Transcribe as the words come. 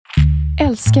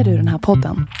Älskar du den här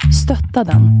podden?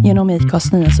 Stötta den genom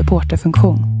IKAs nya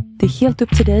supporterfunktion. Det är helt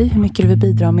upp till dig hur mycket du vill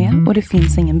bidra med och det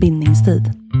finns ingen bindningstid.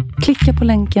 Klicka på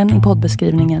länken i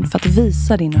poddbeskrivningen för att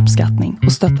visa din uppskattning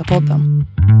och stötta podden.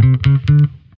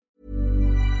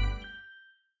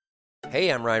 Hey,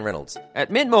 I'm Ryan Reynolds. At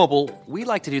Mint Mobile,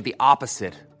 we like to do the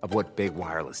opposite of what Big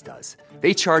Wireless does.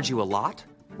 They charge you a lot.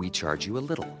 We charge you a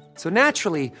little. So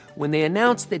naturally, when they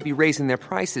announced they'd be raising their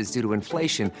prices due to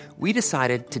inflation, we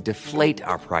decided to deflate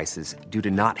our prices due to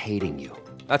not hating you.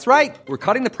 That's right. We're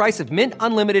cutting the price of Mint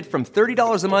Unlimited from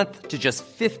 $30 a month to just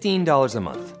 $15 a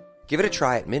month. Give it a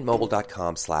try at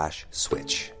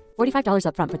mintmobile.com/switch. $45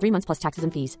 up front for 3 months plus taxes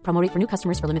and fees. Promo rate for new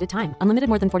customers for limited time. Unlimited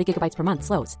more than 40 gigabytes per month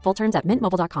slows. Full terms at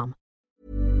mintmobile.com.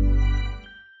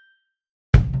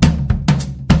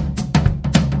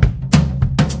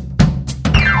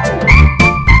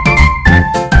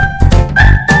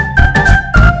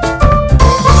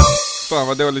 Fan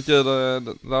vad dåligt ljud det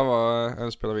där var,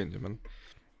 jag spelar in ju, men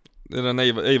det är den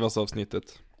Ivars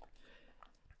avsnittet.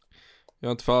 Jag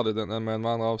är inte färdig med en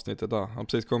andra avsnittet där. Han har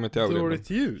precis kommit till audio. Dåligt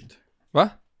ljud? Va?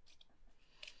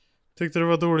 Tyckte det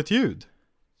var dåligt ljud?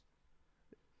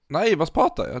 Nej, vad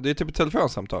pratar jag? Det är typ ett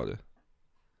telefonsamtal ju.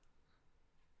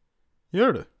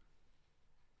 Gör du?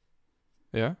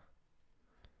 Ja.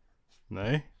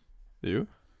 Nej. Jo.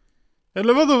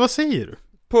 Eller vadå, vad säger du?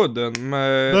 Podden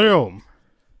med Börja om.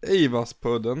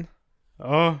 Ivars-podden.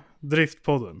 Ja,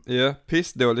 driftpodden. Ja,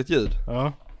 pissdåligt ljud.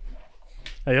 Ja.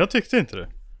 Nej, jag tyckte inte det.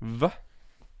 Va?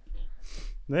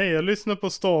 Nej, jag lyssnade på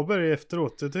Staberg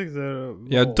efteråt. Jag tyckte det var...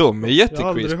 Ja, de är Jag har jättequiz.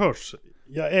 aldrig hörs.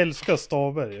 Jag älskar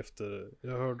Staberg efter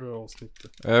jag hörde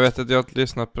avsnittet. Jag vet att jag har inte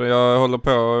lyssnat på det. Jag håller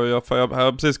på och jag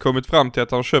har precis kommit fram till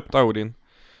att han har köpt Audin.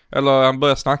 Eller han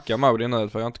börjar snacka om Audin nu,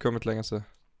 för jag har inte kommit längre så.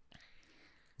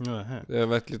 Nej. Det har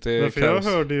varit lite Därför jag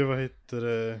kaos. hörde ju, vad heter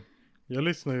det... Jag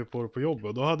lyssnade ju på det på jobbet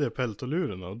och då hade jag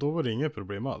peltolurerna och då var det inget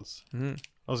problem alls. Mm.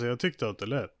 Alltså jag tyckte att det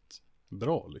lät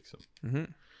bra liksom.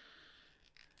 Mm.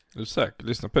 Du är säker,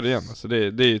 lyssna på det igen. Alltså det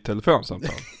är ju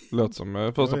telefonsamtal. Låter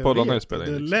som första podden nu spelar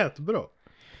in. Det Liksom. lät bra.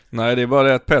 Nej, det är bara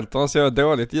det att peltorna ser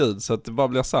dåligt ljud så att det bara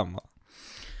blir samma.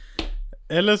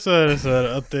 Eller så är det så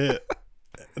här att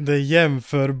det är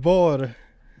jämförbar,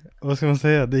 vad ska man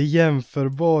säga, det är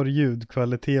jämförbar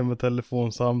ljudkvalitet med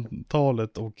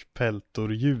telefonsamtalet och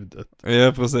peltorljudet.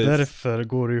 Ja, precis. Därför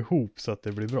går det ihop så att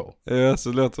det blir bra. Ja,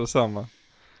 så låter det samma.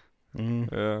 Mm.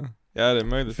 Ja, det är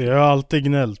möjligt. För jag har alltid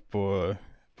gnällt på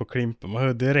Klimpen. Man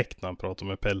hör direkt när han pratar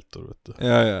med peltor, vet du.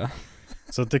 Ja.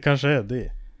 Så att det kanske är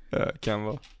det. Ja, kan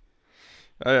vara.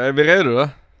 Ja, är vi redo då?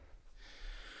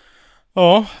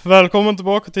 Ja, välkommen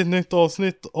tillbaka till ett nytt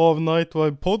avsnitt av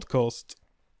Nightwide Podcast.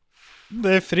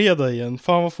 Det är fredag igen.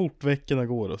 Fan vad fort veckorna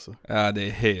går alltså. Ja, det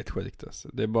är helt sjukt alltså.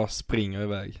 Det är bara springer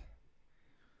iväg.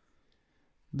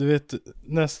 Du vet,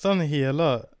 nästan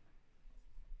hela...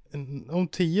 Om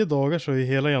 10 dagar så är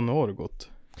hela januari gått.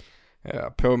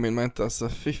 Ja, påminn mig inte alltså.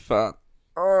 Fy fan.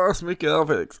 Så mycket att göra,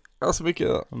 Felix. Så mycket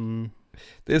att göra. Mm.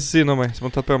 Det är så synd om mig som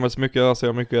har tagit på mig så mycket att göra, så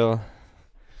jag har mycket att göra.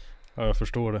 Ja, jag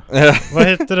förstår det. Vad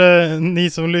heter det, ni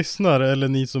som lyssnar eller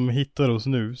ni som hittar oss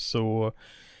nu, så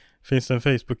finns det en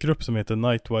Facebookgrupp som heter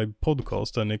Nightwide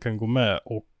Podcast där ni kan gå med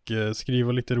och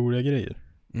skriva lite roliga grejer.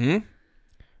 Mm.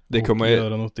 Det och kommer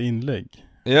göra något inlägg.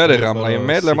 Ja, det ramlar in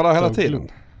medlemmar där hela tiden.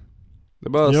 Det är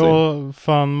bara ja,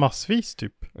 fan massvis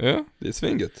typ. Ja, det är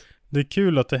svinget. Det är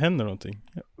kul att det händer någonting.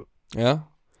 Ja.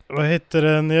 Vad heter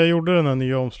det, när jag gjorde den här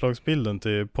nya omslagsbilden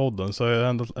till podden så har jag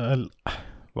ändå...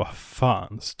 vad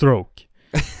fan, stroke.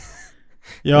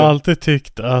 Jag har alltid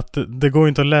tyckt att det går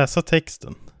inte att läsa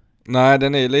texten. Nej,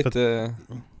 den är lite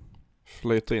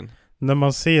flyter in. När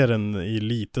man ser den i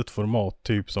litet format,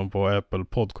 typ som på Apple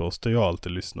Podcast där jag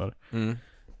alltid lyssnar,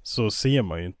 så ser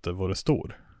man ju inte vad det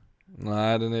står.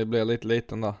 Nej, den blir lite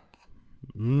liten där.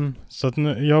 Så att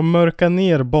nu, jag mörkar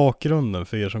ner bakgrunden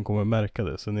för er som kommer märka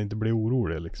det, så ni inte blir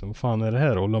oroliga liksom. Vad fan är det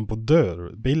här? Håller han på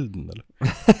dör bilden eller?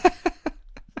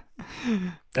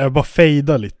 Jag bara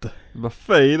fejda lite. Bara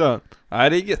fejda. Nej,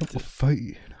 det är gött.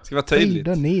 Fejda. Det ska vara tydligt.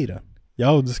 Fejda ner den.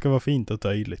 Ja, det ska vara fint och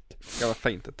tydligt. Det ska vara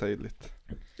fint och tydligt.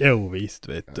 Jo, visst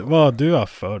vet du. Vad du har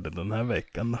för dig den här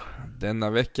veckan då? Denna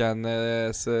veckan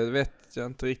så vet jag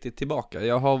inte riktigt tillbaka.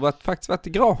 Jag har faktiskt varit i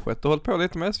garaget och hållit på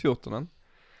lite med S14.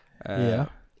 Ja.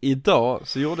 Idag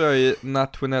så gjorde jag ju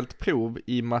nationellt prov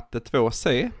i matte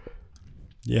 2C.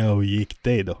 Ja, hur gick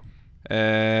det då?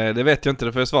 Det vet jag inte,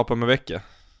 det får jag svar på om en vecka.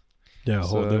 Jaha,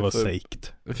 så det var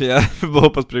segt. Jag får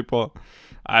hoppas på det bra.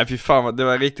 Nej, fy fan, det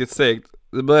var riktigt segt.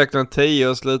 Det började klockan 10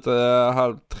 och slutade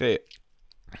 2:30.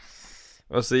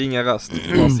 Och så ingen rast.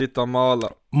 Bara sitta och mala.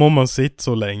 Må man sitta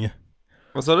så länge?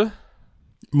 Vad sa du?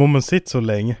 Må man sitta så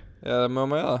länge? Ja, det må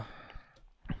man göra.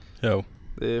 Jo.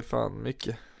 Det är fan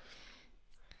mycket.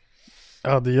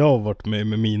 Hade jag varit med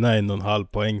mina 1,5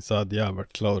 poäng så hade jag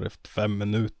varit klar efter 5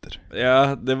 minuter.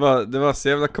 Ja, det var så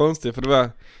jävla konstigt. För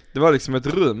det var liksom ett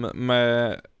rum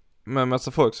med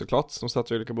massa folk såklart som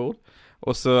satt vid olika bord.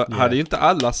 Och så hade ju inte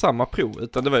alla samma prov,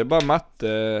 utan det var ju bara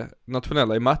matte,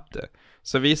 nationella i matte.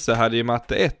 Så vissa hade ju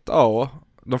matte 1A.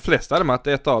 De flesta hade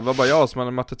matte 1A. Det var bara jag som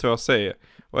hade matte 2C.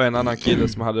 Och en annan kille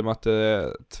som hade matte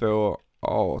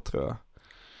 2A, tror jag.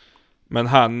 Men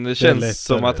han känns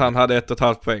som att han hade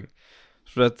 1,5 poäng.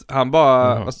 För att han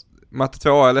bara, matte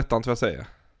 2A är lättare än 2C.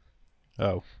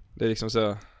 Ja. Det är liksom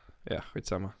så, ja,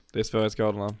 skitsamma. Det är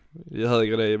svårighetsgraderna. Ju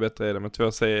högre det är, ju bättre är det. Men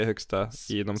 2C är högsta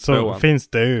inom så 2an.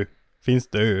 Finns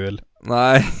det öl?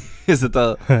 Nej, just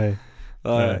det.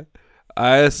 Nej.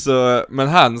 Nej, så, men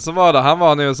han som var där, han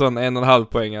var nu en sån 1,5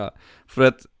 poängare. För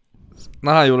att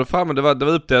när han gjorde fram, det var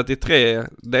uppdelat i 3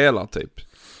 delar typ.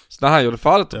 Så när han gjorde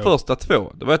färdigt de första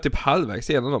 2, då var jag typ halvvägs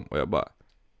igenom dem. Och jag bara,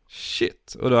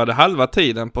 shit. Och då hade halva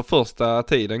tiden på första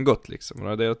tiden gått liksom. Och då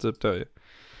hade jag delat upp det ju.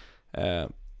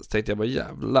 Så tänkte jag bara,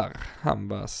 jävlar, han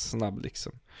var snabb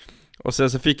liksom. Och sen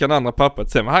så fick han andra pappret.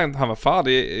 Sen var han var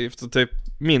färdig efter typ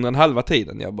mindre än halva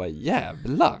tiden. Jag bara,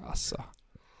 jävlar alltså.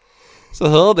 Så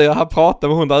hörde jag han prata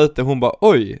med hon där ute. Hon bara,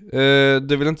 oj,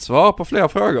 du vill inte svara på fler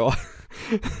frågor?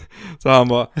 Så han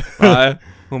bara, nej.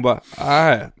 Hon bara,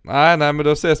 nej, men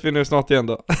då ses vi nu snart igen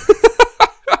då.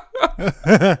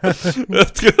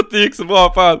 Jag tror att det gick så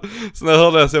bra på allt. Så när jag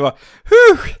hörde det så jag bara,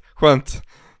 skönt.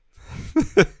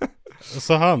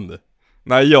 Så han det?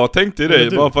 Nej, jag tänkte ju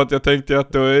det. Bara för att jag tänkte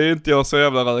att då är inte jag så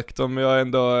jävla rökt om jag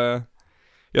ändå...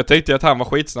 Jag tänkte att han var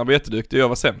skitsnabb och jätteduktig och jag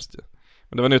var sämst.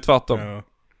 Men det var nog tvärtom. Ja.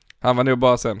 Han var nog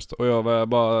bara sämst och jag var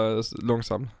bara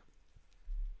långsam.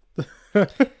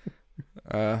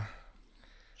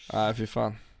 Nej, fy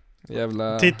fan.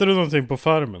 Jävla... Tittar du någonting på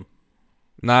Farmen?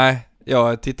 Nej,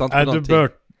 jag tittar inte på någonting.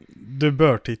 Du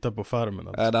bör titta på Farmen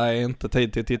alltså. Det är inte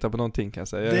tid till att titta på någonting kan jag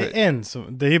säga.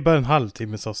 Det är ju bara en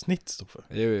halvtimmes avsnitt står för.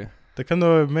 Jo. Det kan du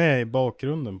ha med i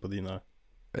bakgrunden på dina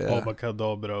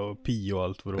Abacadabra och Pi och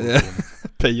allt vad du har.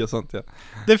 Pi och sånt, ja.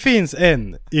 Det finns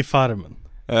en i Farmen.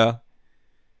 Ja.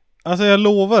 Alltså jag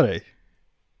lovar dig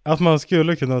att man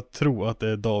skulle kunna tro att det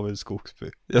är David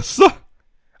Skogsby. Jaså?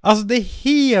 Alltså det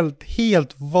är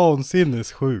helt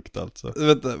vansinnigt sjukt alltså.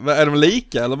 Är de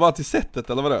lika eller bara till sättet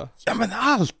eller vadå? Ja men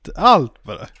allt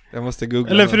bara. Jag måste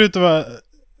googla. Eller förutom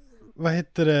vad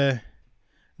heter det?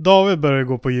 David börjar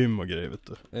gå på gym och grejer, vet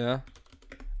du. Ja.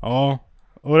 Ja.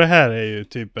 Och det här är ju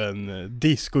typ en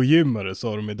discogymmare,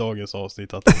 sa de i dagens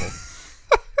avsnitt att de var.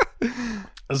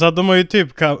 Så att de har ju typ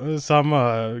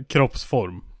samma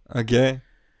kroppsform. Okej. Okay.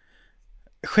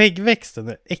 Skäggväxten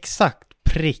är exakt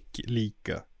prick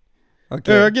lika.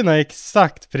 Okay. Ögonen är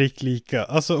exakt prick lika.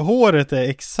 Alltså håret är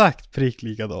exakt prick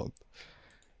likadant.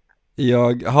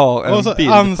 Jag har en bild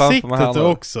framför mig här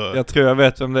också. Jag tror jag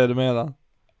vet vem det är du menar.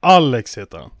 Alex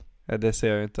heter han. Ja, det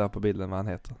ser jag inte här på bilden vad han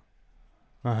heter.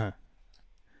 Aha.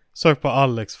 Sök på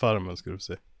Alex Farmen ska du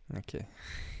se. Okej.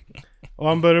 Och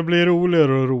han börjar bli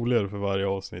roligare och roligare för varje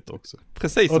avsnitt också.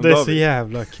 Precis som och det är David. Så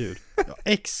jävla kul. Ja,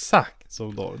 exakt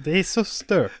som David. Det är så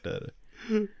stört där.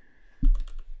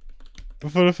 Då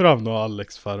får du fram då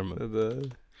Alex Farmen. Det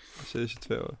är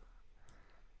 2022.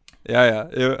 Ja.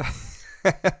 Jo.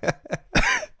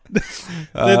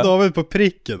 Det är David på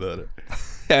pricken där.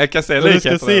 Jag kan se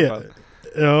likheten.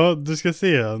 Ja, du ska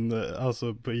se han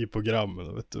alltså i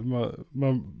programmen, vet du.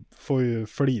 Man får ju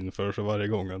flin för sig varje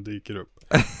gång han dyker upp.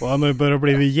 Och han har ju börjat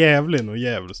bli jävlig och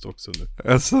jävligt också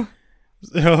nu. Alltså?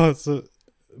 Ja, så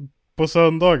på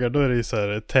söndagar då är det ju så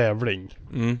här tävling.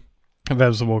 Mm.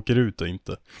 Vem som åker ut och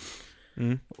inte.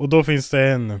 Mm. Och då finns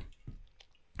det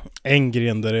en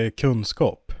gren där det är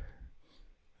kunskap.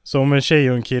 Så om en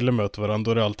tjej och en kille möter varandra,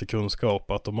 då är det alltid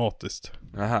kunskap automatiskt.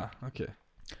 Aha, okej. Okay.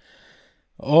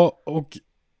 Ja, och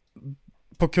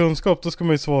på kunskap då ska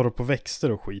man ju svara på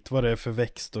växter och skit. Vad det är för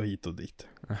växt och hit och dit.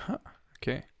 Aha,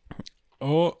 okej. Okay.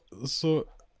 Och så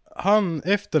han,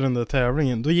 efter den där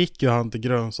tävlingen, då gick ju han till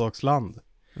grönsaksland.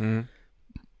 Mm.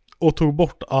 Och tog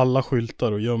bort alla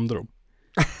skyltar och gömde dem.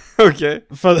 Okej.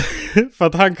 Okay. För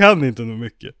att han kan inte nog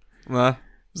mycket. Nej.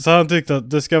 Så han tyckte att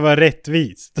det ska vara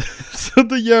rättvist. Så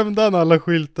då gömde han alla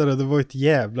skyltar och det var ett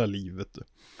jävla liv, vet du.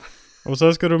 Och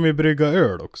sen ska de ju brygga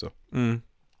öl också. Mm.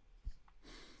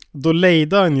 Då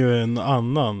lejde han ju en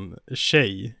annan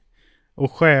tjej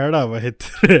och stjäla, vad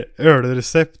heter det,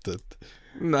 ölreceptet.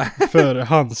 Nej. För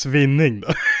hans vinning då.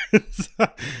 Så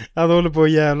han håller på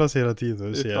att jävlas hela tiden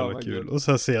och det är så jävla kul. Och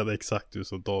så ser det exakt ut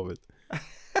som David.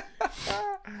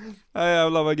 Ja,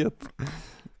 jävlar vad gött.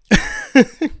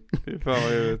 Fy fan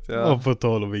vad roligt, ja. Och på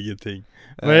tal om ingenting.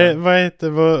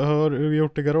 Vad har du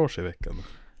gjort i garage i veckan?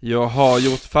 Jag har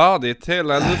gjort färdigt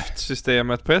hela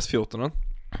luftsystemet på S14.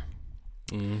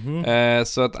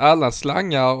 Så att alla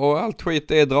slangar och allt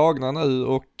skit är dragna nu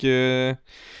och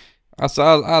alltså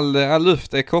all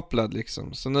luft är kopplad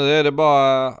liksom. Så nu är det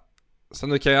bara, så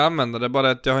nu kan jag använda det,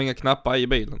 bara att jag har inga knappar i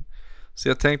bilen. Så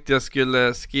jag tänkte jag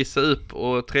skulle skissa upp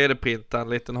och 3D-printa en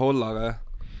liten hållare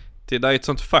till, det är ett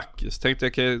sånt fack. Så tänkte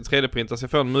jag kan 3D-printa så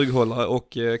jag får en mugghållare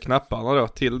och knapparna då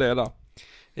till det där.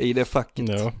 I det facket.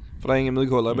 Ja. För det är ingen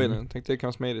mugghållare i bilen. Tänkte jag kan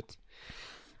vara smidigt.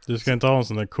 Du ska inte ha en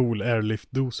sån där cool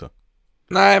airlift-dosa?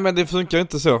 Nej, men det funkar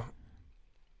inte så.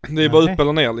 Det är bara upp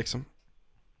eller ner liksom.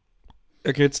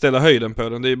 Jag kan ju inte ställa höjden på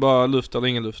den. Det är bara luft eller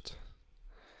ingen luft.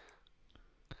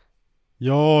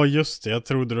 Ja, just det. Jag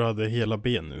trodde du hade hela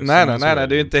ben nu. Nej, det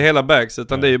är ju inte hela bags.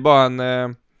 Utan det är ju bara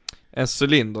en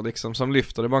cylinder liksom som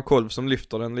lyfter. Det är bara en kolv som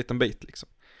lyfter en liten bit liksom.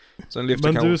 Så den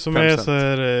lyfter. Men du som är så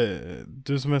här,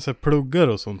 du som är så här pluggar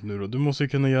och sånt nu då, du måste ju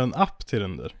kunna göra en app till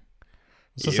den där.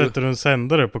 Och så sätter du en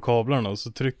sändare på kablarna och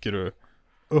så trycker du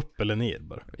upp eller ner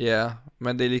bara. Ja,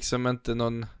 men det är liksom inte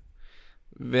någon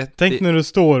Tänk när du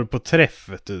står på träff,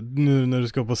 vet du. Nu när du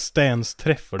ska på Stans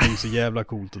träffar. Det är så jävla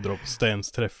coolt att dra på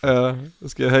Stans träffar. Ja,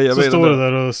 ska jag höja så står du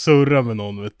där och surrar med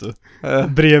någon, vet du.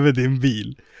 Bredvid din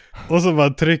bil. Och så bara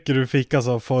trycker du fickan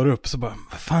så far upp. Så bara,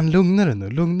 vad fan, lugna dig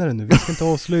nu. Vi ska inte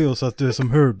avslöja oss att du är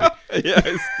som Herbie. Ja,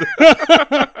 just det.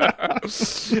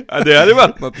 Ja, det hade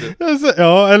varit något.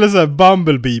 Ja, eller så här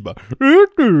Bumblebee bara.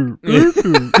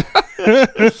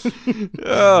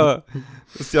 Ja.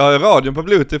 Så jag har radion på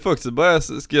Bluetooth också.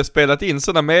 Ska jag spela in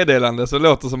sådana meddelanden så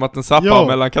låter som att den zappar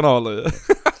mellan kanaler. Det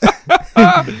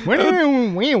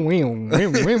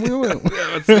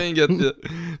var svinget.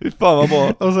 Fy fan vad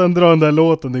bra. Och sen drar den där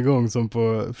låten igång som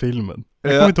på filmen.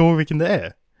 Jag kommer inte ihåg vilken det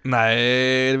är.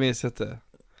 Nej, det minns jag inte.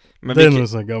 Men det är någon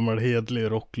sån här gammal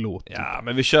hedlig rocklåt. Ja,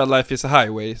 men vi kör Life is a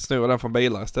Highway. Snurrar den från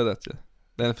bilar istället.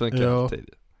 Den funkar alltid.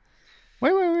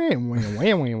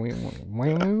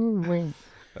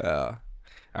 Ja.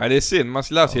 Ja, det är synd. Man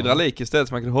skulle ha haft hydraulik istället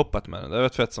så man kunde hoppat med den. Det har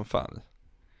varit fett som fan.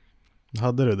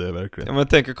 Hade det verkligen? Ja, men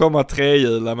tänk att komma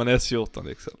trehjular med en S14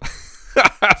 liksom.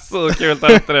 Så kul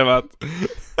att inte det varit.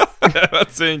 Det har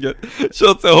varit syngött.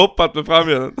 Kört så och hoppat med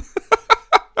framhjulen.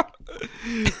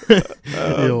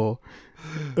 Ja.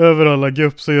 Över alla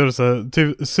gupp så gör det så här.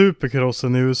 Typ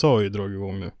supercrossen i USA har ju dragit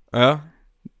igång nu. Ja.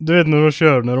 Du vet när de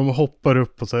kör, när de hoppar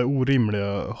upp på så här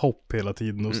orimliga hopp hela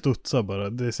tiden och studsar bara.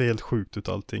 Det ser helt sjukt ut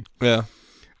allting. Ja.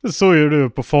 Så gör du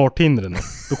på farthindren.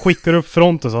 Då skickar du upp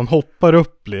fronten så han hoppar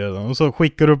upp ledan. Och så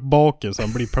skickar du upp baken så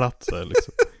han blir platt så här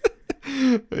liksom.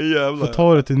 Jävlar. Får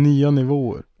ta det till nya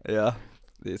nivåer. Ja,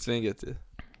 det är svinget ju.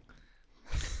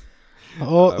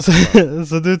 Ja,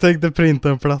 så du tänkte printa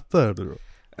en platta här då?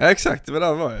 Ja, exakt, det var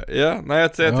där var jag. Ja, nej,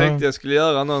 jag tänkte jag skulle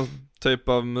göra någon typ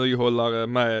av mugghållare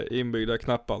med inbyggda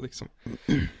knappar liksom.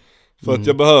 För att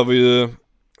jag behöver ju,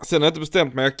 sen har jag inte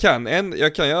bestämt men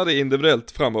jag kan göra det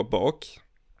individuellt fram och bak.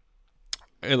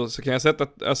 Eller så kan jag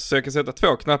sätta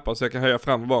två knappar så jag kan höja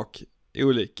fram och bak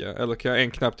olika. Eller kan jag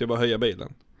en knapp till att bara höja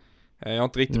bilen. Jag har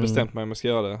inte riktigt bestämt mig om jag ska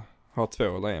göra det. Ha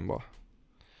två eller en bara.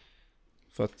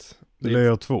 För att eller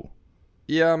jag 2.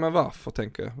 Ja, men varför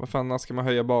tänker jag? Vad fan, när ska man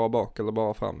höja bara bak eller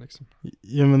bara fram liksom?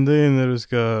 Ja, men det är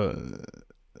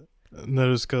när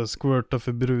du ska squirta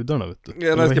för brudarna, vet du.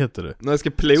 Ja, vad heter det? När jag ska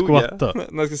ploga. Skvatta.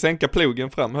 När jag ska sänka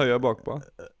plogen fram, höja bak bara.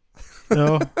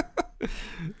 Ja.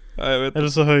 Ja, jag vet. Eller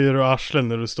så höjer du arslen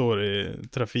när du står i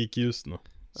trafikljusen.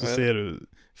 Så ser du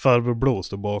farbror blå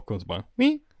stå bakom så bara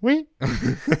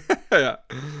Ja.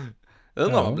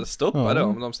 Undrar om man blir stoppad då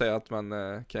om de säger att man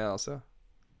kan göra så.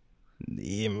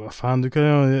 Nej, men vad fan, du kan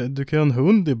ju ha en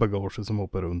hund i bagaget som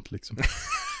hoppar runt liksom.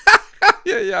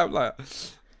 Ja, jävlar.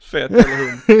 Fet eller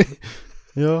hund.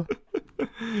 Ja.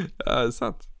 Ja, det är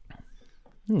sant.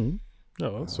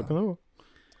 Ja, så kan det vara.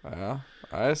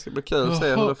 Ja, det ska bli kul att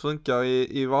se hur det funkar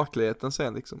i verkligheten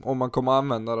sen liksom. Om man kommer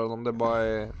använda det eller om det bara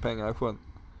är pengar i sjön.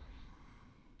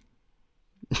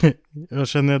 Jag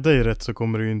känner jag dig rätt så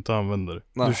kommer du ju inte använda det.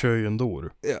 Nej. Du kör ju ändå.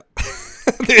 Ja.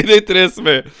 Det är inte det som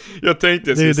är. Jag tänkte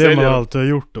jag skulle sälja. Det är ju det man alltid har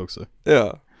gjort också.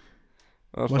 Ja.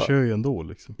 Man kör ju ändå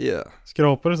liksom. Ja.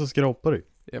 Skrapar det så skrapar det.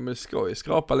 Ja, men det ska ju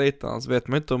skrapa lite. Annars vet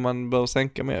man inte om man behöver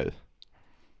sänka mer.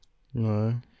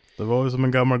 Nej. Det var ju som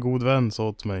en gammal god vän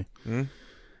sa till mig.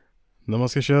 När man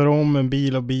ska köra om en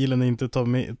bil och bilen inte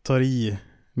tar i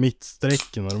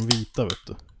mittsträcken och de vita, vet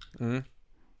du.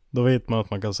 Då vet man att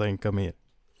man kan sänka mer.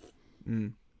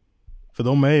 För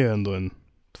de är ju ändå en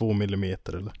 2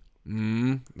 millimeter eller.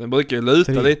 Den brukar ju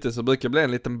luta lite så brukar det bli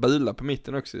en liten bula på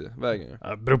mitten också i vägen.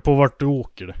 Ja, beror på vart du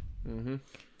åker det.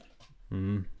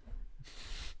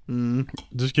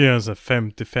 Du ska göra en sån här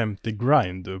 50-50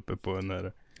 grind uppe på den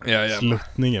där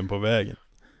sluttningen på vägen.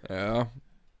 Ja.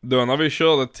 Då när vi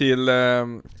körde till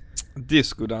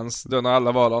diskodans, då när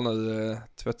alla var där nu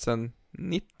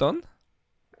 2019.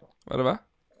 Var det va?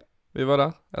 Vi var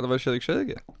där, eller var det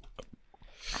 2020?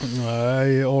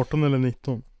 Nej, 18 eller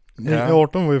 19. Ja.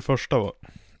 18 var ju första va?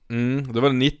 Då var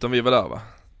det 19 vi var där va?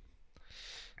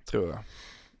 Tror jag.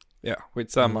 Ja,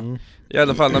 skitsamma. I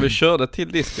alla fall när vi körde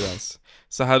till diskodans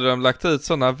så hade de lagt ut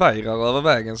sådana vajrar över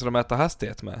vägen så de mäter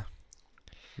hastighet med.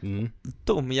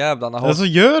 De jävlarna har... Alltså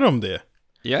gör de det?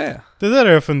 Ja. Det där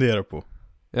är jag funderar på.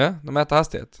 Ja, de mäter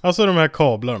hastighet. Alltså de här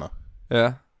kablarna.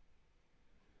 Ja.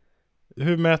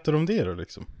 Hur mäter de det då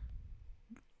liksom?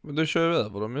 Men du kör ju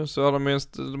över dem ju, så har de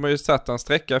har ju satt en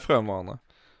sträcka ifrån varandra.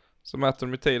 Så mäter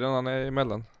de ju tiden när den är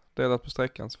emellan. Delat på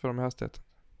sträckan så får de hastigheten.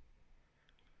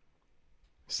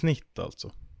 Snitt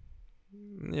alltså?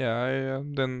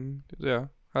 Ja,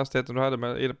 hastigheten du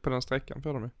hade på den sträckan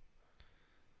får de ju.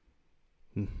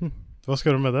 Vad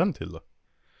ska de med den till då?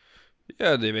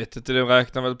 Ja, det vet inte. De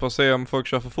räknar väl på att se om folk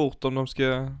kör för fort, om de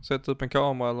ska sätta upp en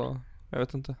kamera eller... Jag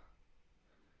vet inte.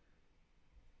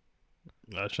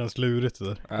 Det känns lurigt det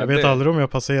där. Ja, jag vet aldrig om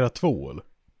jag passerar 2 eller?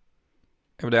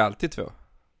 Ja, men det är alltid 2.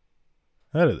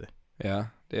 Är det? Ja,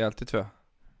 det är alltid 2.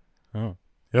 Ja.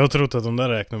 Jag har trott att de där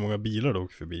räknar många bilar då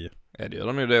åker förbi. Ja, det gör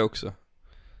de ju det också.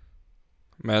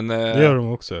 Men... det gör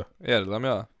de också. Ja, det de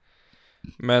gör.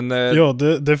 Men... ja,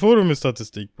 det får de ju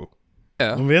statistik på.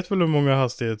 Ja. De vet väl hur många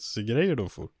hastighetsgrejer de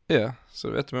får. Ja, så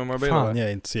vet de hur många bilar. Fan, jag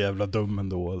är inte så jävla dum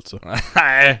ändå alltså.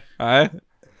 Nej. Det är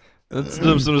inte så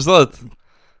dum som du ser ut.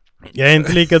 Jag är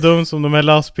inte lika dum som de här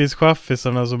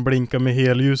lastbilschaffisarna som blinkar med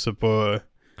helljuset på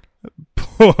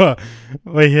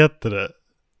vad heter det?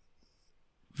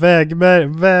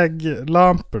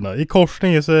 Väglamporna. I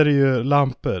korsningen så är det ju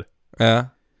lampor. Ja.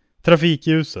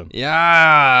 Trafikljusen.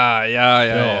 Ja.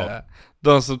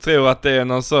 De som tror att det är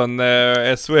någon sån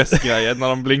SOS-grej när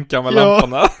de blinkar med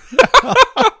lamporna.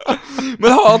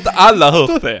 Men har inte alla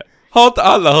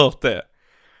hört det?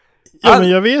 Ja, men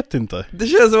jag vet inte. Det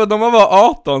känns som att när man var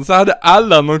 18 så hade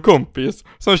alla någon kompis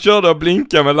som körde och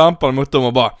blinkade med lampan mot dem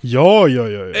och bara... Ja.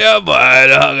 Jag bara,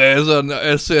 det här är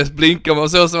sån SOS, blinkar man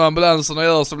så som ambulanserna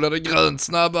gör så blir det grönt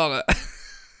snabbare.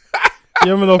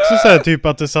 Ja, men också så här typ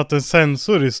att det satt en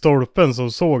sensor i stolpen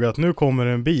som såg att nu kommer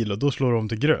en bil och då slår de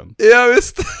till grönt. Ja,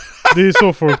 visst. Det är ju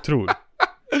så folk tror.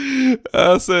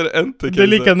 Så är det inte. Det är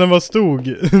lika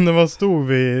när man stod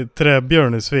vid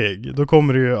Träbjörnesväg. Då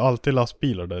kommer det ju alltid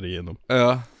lastbilar där igenom.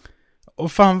 Ja.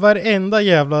 Och fan, varenda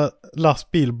jävla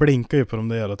lastbil blinkar ju på de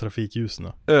där jävla trafikljusen.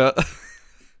 Ja.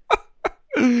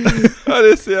 Ja,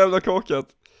 det är så jävla korkat.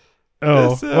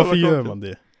 Ja, varför gör man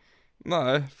det?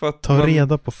 Nej, för att ta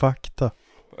reda på fakta.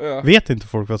 Ja. Vet inte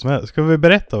folk vad som är? Ska vi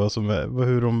berätta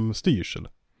hur de styrs eller?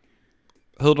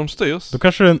 Hur de styrs? Då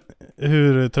kanske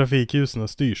hur trafikljusen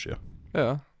styrs, ja.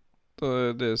 Ja.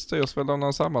 Det styrs väl av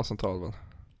någon samarbetscentral väl?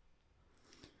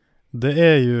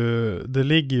 Det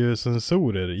ligger ju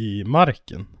sensorer i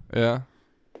marken. Ja.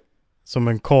 Som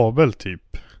en kabel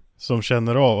typ. Som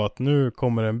känner av att nu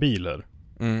kommer en bil här.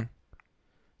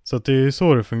 Så att det är ju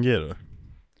så det fungerar.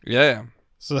 Ja.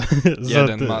 Så den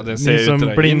ser ni ju som inte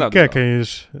det blinkar kan ju...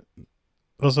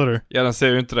 Vad sa du? Ja, den ser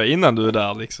ju inte det innan du är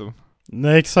där liksom.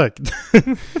 Nej, exakt.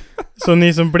 Så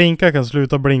ni som blinkar kan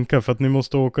sluta blinka för att ni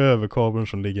måste åka över kabeln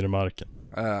som ligger i marken.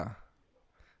 Ja,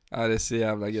 det är så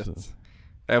jävla gött.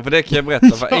 Ja, för det kan jag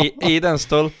berätta. För i den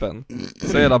stolpen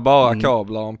så är det bara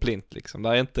kablar och en plint liksom. Det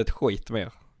är inte ett skit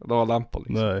mer. Det har lampor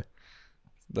liksom. Nej.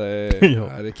 Det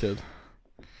är kul.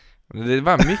 Det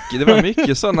var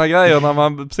mycket sådana grejer när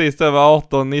man precis över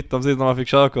 18-19, precis när man fick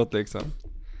körkort liksom.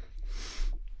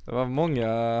 Det var många...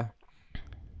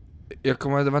 Jag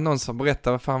kommer ihåg, det var någon som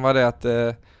berättade, vad fan var det att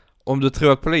om du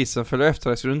tror att polisen följer efter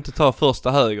dig så du inte tar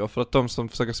första höger, för att de som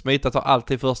försöker smita tar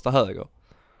alltid första höger.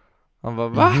 Han var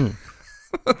va?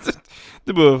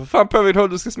 Det beror fan på vilket håll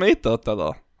du ska smita åt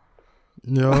eller?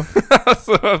 Ja.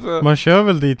 Alltså, man kör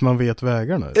väl dit man vet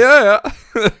vägarna. Ja.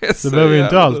 Det behöver ju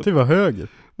inte alltid vara höger.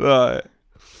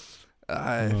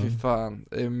 Nej, fy fan.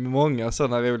 Det är många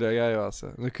sådana roliga grejer alltså.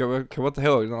 Nu kan jag inte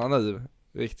ihåg några nu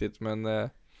riktigt, men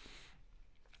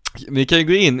ni kan ju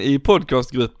gå in i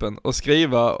podcastgruppen och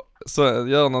skriva,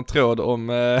 göra någon tråd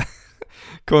om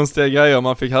konstiga grejer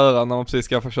man fick höra när man precis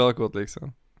skaffade körkort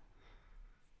liksom.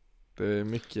 Det är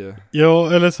mycket...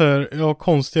 Ja, eller så här,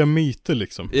 konstiga myter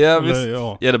liksom. Ja, eller, visst.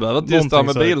 Ja, det behöver inte just ha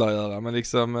med bilar att göra, men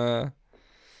liksom...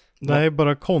 Nej,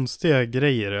 bara konstiga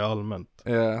grejer är allmänt.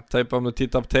 Ja, typ om du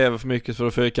tittar på tv för mycket så får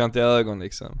du fyrkantiga ögon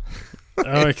liksom.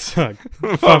 Ja, exakt.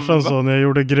 Farsan sa när jag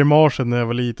gjorde grimasen när jag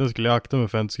var liten skulle jag akta mig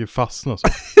för att jag inte skulle fastna så.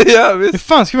 Ja, Hur visst.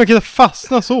 fan ska man kunna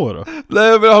fastna så då?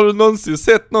 Nej, men har du någonsin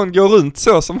sett någon gå runt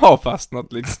så som har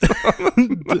fastnat liksom?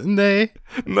 Nej.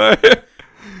 Nej.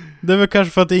 Det är väl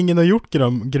kanske för att ingen har gjort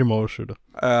grimaser då.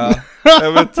 Ja,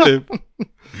 men typ.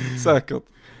 Säkert.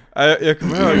 Jag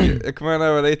kommer ihåg när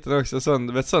jag var liten också,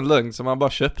 sån lögn som man bara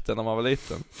köpte när man var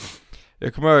liten.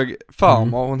 Jag kommer ihåg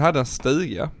farmor, hon hade en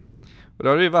stuga. Och då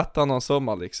hade vi varit där någon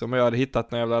sommar liksom. Och jag hade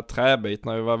hittat en jävla träbit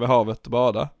när vi var vid havet och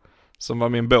bada. Som var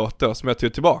min båt då, som jag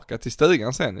tog tillbaka till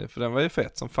stugan sen ju. För den var ju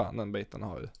fett som fan, den biten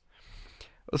har ju.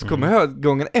 Och så kommer jag ihåg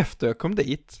gången efter jag kom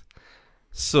dit.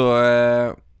 Så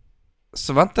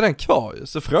var inte den kvar ju.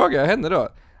 Så frågade jag henne då.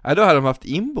 Nej, då hade de haft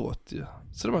inbrott ju.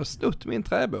 Så de hade snott min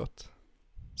träbåt.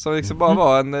 Som liksom bara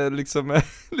var en liksom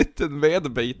liten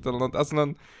vedbit eller något. Alltså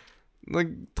någon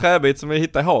träbit som jag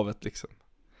hittade i havet liksom.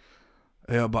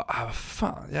 Och jag bara, vad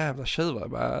fan, jävla tjuvar.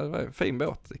 Det var en fin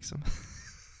båt liksom.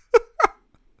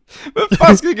 Men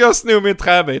fan ska jag gå och sno min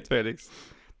träbit, Felix?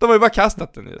 De har ju bara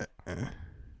kastat den ju.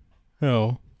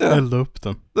 Ja, elda upp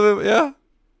den. Ja.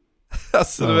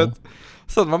 Alltså du vet.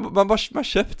 Så man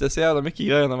köpte så jävla mycket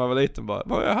grejer när man var liten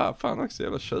bara. Jag här fan också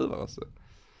jävla tjuvar alltså.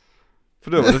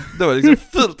 För då var det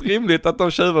liksom fullt rimligt att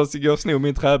de tjuvar ska gå och sno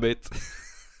min träbit.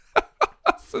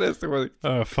 Alltså det är så sjukt.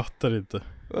 Ja, jag fattar inte.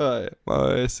 Nej,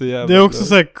 det är så jävla. Det är också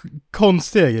så här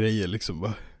konstiga grejer liksom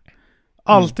bara.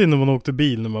 Alltid när man åkte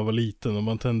bil när man var liten och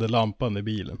man tände lampan i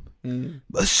bilen.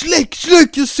 Bara, släck,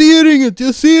 jag ser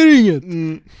inget.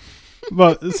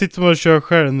 Bara, sitter man och kör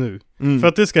själv nu. För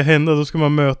att det ska hända, då ska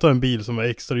man möta en bil som har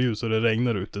extra ljus och det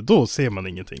regnar ute. Då ser man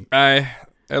ingenting. Nej,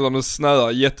 eller om det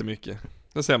snöar jättemycket.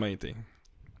 Då ser man ingenting.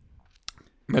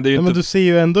 Men det är ju inte... men du ser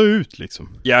ju ändå ut liksom.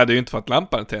 Ja, det är ju inte för att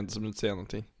lampan är tänd som du inte ser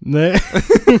någonting. Nej.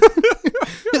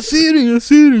 jag ser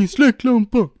inget, släck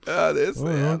lampan. Ja, det är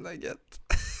så jävla gött.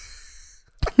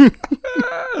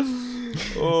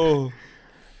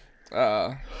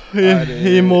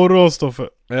 Imorgon, Stoffe.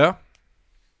 Ja.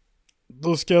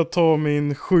 Då ska jag ta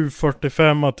min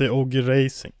 745 till Oggy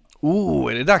Racing.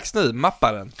 Är det dags nu?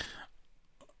 Mappa den?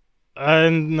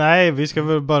 Nej, vi ska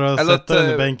väl bara sätta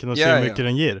den i bänken och se hur mycket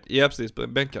den ger. Ja, precis, på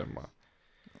bänken bara.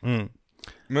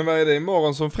 Men vad är det,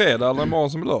 imorgon som fredag eller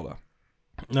imorgon som lördag?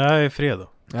 Nej, fredag.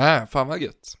 Ja, fan vad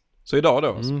gött. Så idag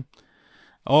då alltså?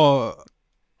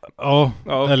 Ja,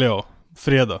 eller ja,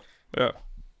 fredag.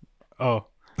 Ja.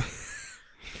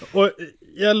 Och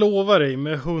jag lovar dig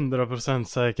med 100%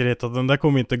 säkerhet att den där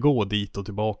kommer inte gå dit och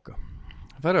tillbaka.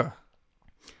 Vadå?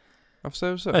 Varför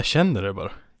säger du så? Jag känner det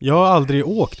bara. Jag har aldrig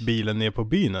åkt bilen ner på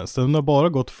byn ens. Den har bara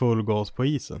gått full gas på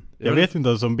isen. Jag vet inte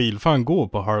ens om bilfan går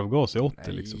på halvgas i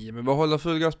 80 liksom. Nej, men vad håller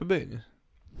full gas på byn?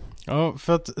 Ja,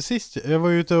 för att sist jag var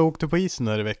ute och åkte på isen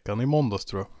här i veckan, i måndags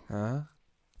tror jag. Ja.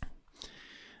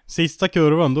 Sista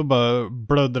kurvan, då bara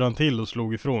blödde han till och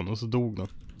slog ifrån och så dog den.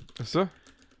 Så?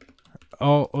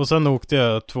 Ja, och sen åkte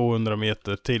jag 200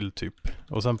 meter till typ.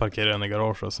 Och sen parkerade jag i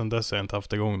garaget och sen dess har jag inte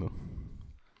haft igång den.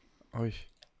 Oj.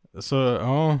 Så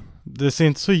ja, det ser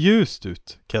inte så ljust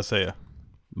ut kan jag säga.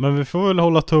 Men vi får väl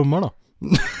hålla tummarna.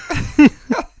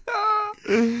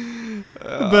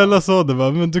 Bella sa det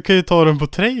va, men du kan ju ta den på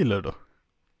trailer då.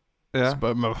 Ja.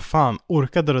 Bara, men vad fan,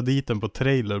 orkar dra dit den på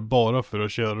trailer bara för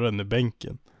att köra den i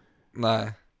bänken?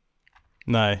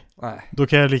 Nej. Då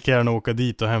kan jag lika gärna åka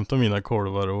dit och hämta mina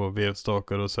kolvar och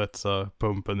vevstakar och svetsa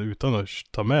pumpen utan att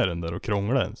ta med den där och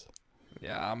krångla ens.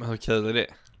 Ja, men hur kul är det?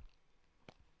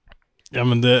 Ja,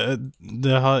 men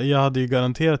jag hade ju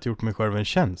garanterat gjort mig själv en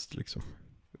tjänst liksom.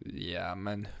 Ja,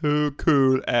 men hur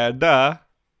kul är det?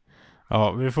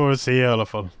 Ja, vi får väl se i alla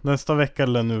fall. Nästa vecka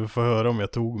eller nu får höra om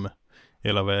jag tog mig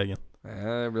hela vägen.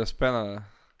 Ja, det blir spännande.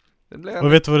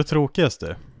 Och vet du vad det tråkigaste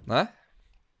är? Nej.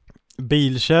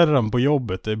 Bilkärran på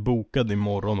jobbet är bokad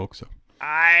imorgon också.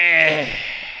 Nej.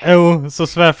 Jo, så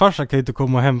svärfarsan kan ju inte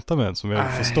komma och hämta mig än som jag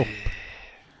vill få stopp.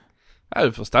 Nej,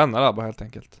 du får stanna där bara helt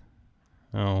enkelt.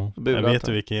 Ja, jag vet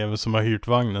ju vilken jävel som har hyrt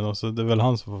vagnen och så det är väl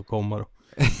han som får komma då.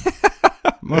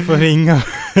 Man får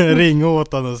ringa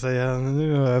åt han och säga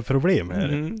nu har jag problem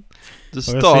här. Du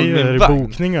stal min vagn.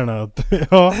 Bokningarna att,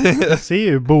 ja, jag ser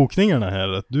ju bokningarna här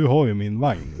att du har ju min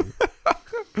vagn.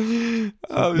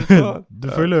 Ja, du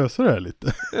får ju lösa det här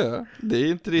lite. Ja, det är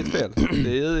inte ditt fel.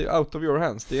 Det är out of your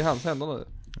hands. Det är hans händer nu.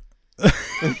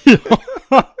 Ja,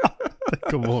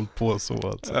 det kommer hålla på så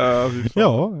alltså.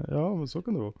 Ja, men så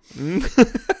kan det vara.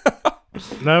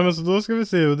 Nej, men så då ska vi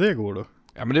se hur det går då.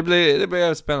 Ja, men det blir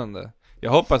jävligt spännande.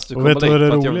 Jag hoppas du kommer dit för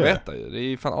att jag vet ju. Det är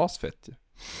ju fan asfett ju.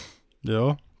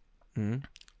 Ja.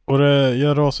 Och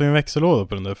jag rasade en växellåda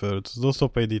på den där förut. Så då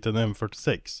stoppade jag dit en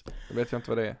M46. Jag vet inte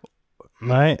vad det är.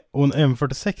 Nej, och en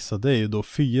M46 det är ju då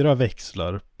 4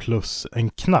 växlar plus en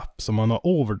knapp som man har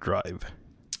overdrive.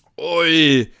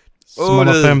 Oj! Så man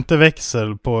har 5:e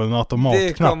växel på en automatknapp.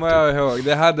 Det kommer jag ihåg.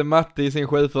 Det hade Matte i sin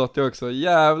 740 också.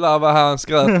 Jävlar vad han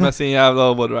skröt med sin jävla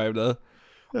overdrive där.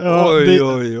 Ja,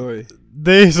 oj.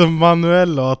 Det är som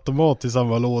manuell och automat i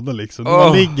samma låda liksom.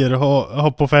 Man ligger och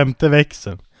har på 5:e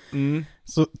växeln. Mm.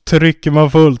 Så trycker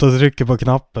man fullt och trycker på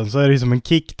knappen så är det som en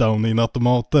kickdown i en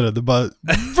automatare. Det bara... Fy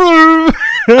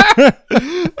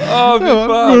fan.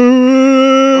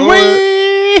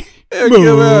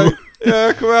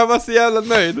 Jag kommer vara så jävla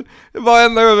nöjd.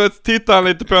 Varenda gång tittar han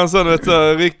lite på en sån,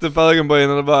 så riktigt på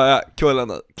ögonbrynen och bara, ja, kolla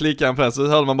nu. Klickar han på den så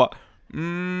hörde man bara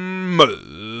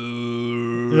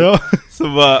ja. Så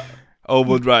bara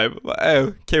overdrive.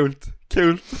 Coolt.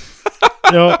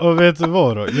 Ja, och vet du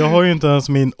vad då? Jag har ju inte ens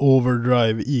min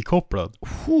overdrive ikopplad.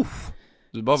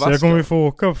 Du bara så jag kommer ju få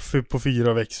åka på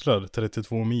 4 växlar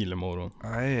 32 mil imorgon.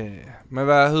 Nej. Men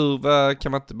vad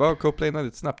kan man inte bara koppla in det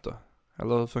lite snabbt då?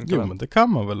 Eller hur funkar det? Jo, men det kan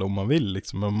man väl om man vill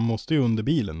liksom. Men man måste ju under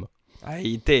bilen då.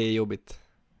 Nej, det är jobbigt.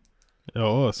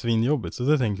 Ja, svinjobbigt. Så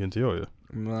det tänker inte jag ju.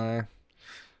 Nej.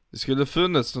 Det skulle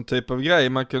funnits någon typ av grej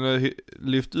man kunde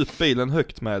lyfta upp bilen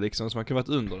högt med liksom, så man kunde varit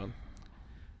under den.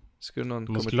 Skulle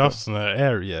någon man skulle haft sådana här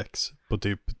airjacks på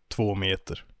typ 2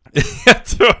 meter.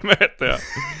 2 meter, ja.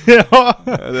 Ja,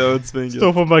 det var ett svingigt.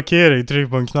 Stå på markering, tryck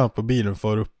på en knapp och bilen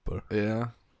far upp. Ja.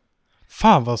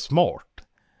 Fan vad smart.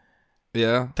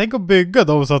 Ja. Tänk att bygga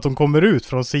dem så att de kommer ut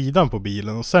från sidan på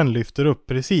bilen och sen lyfter upp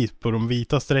precis på de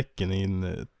vita strecken i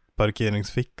en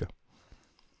parkeringsficka.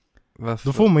 Varför?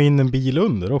 Då får man in en bil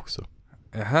under också.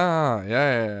 Jaha,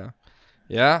 ja.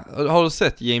 Ja, har du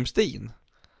sett James Dean?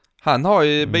 Han har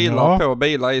ju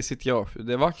bilar i sitt garage.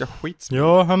 Det verkar skitsmart.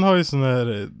 Ja, han har ju sån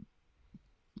här...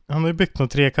 Han har ju byggt några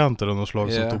trekanter av något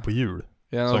slag som står på hjul.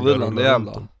 Ja, någon rullande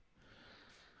jävlar.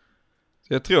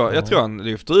 Jag tror han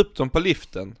lyfter upp dem på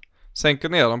liften. Sänker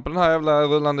ner dem på den här jävla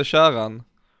rullande kärran.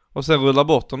 Och sen rullar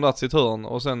bort dem där till sitt hörn.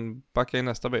 Och sen backar in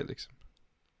nästa bil liksom.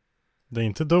 Det är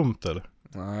inte dumt eller?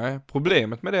 Nej,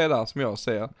 problemet med det där som jag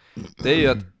ser, det är ju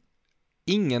att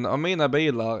ingen av mina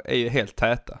bilar är ju helt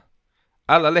täta.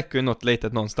 Alla läcker ju något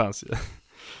litet någonstans ju.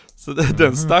 Så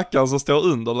den stackaren som står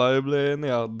under lär ju bli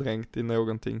neddränkt i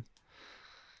någonting.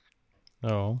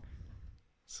 Ja.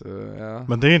 Så, ja.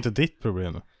 Men det är ju inte ditt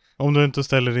problem. Om du inte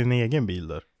ställer din egen bil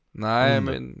där. Nej,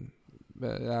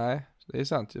 nej, det är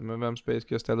sant ju. Men vems bil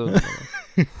ska jag ställa under?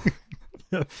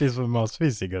 Det finns väl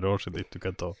massvis i garaget dit du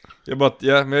kan ta.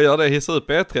 Men jag gör det, hissar upp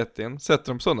E30, sätter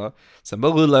dem sådana. Sen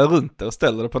bara rullar jag runt det och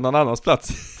ställer det på någon annans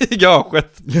plats i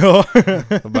garaget. Ja.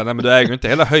 Och bara, nej men du äger ju inte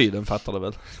hela höjden, fattar du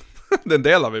väl? Den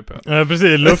delar vi på. Ja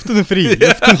precis, luften är fri.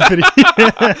 Luften är fri.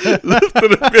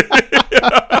 Luften är fri.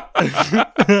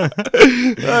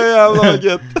 Ja jävlar vad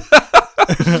gött.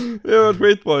 Det var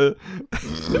skitbra ju.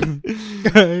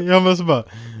 Ja men så bara,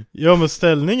 ja men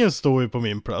ställningen står ju på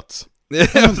min plats.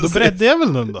 Då breddade jag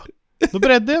väl den då.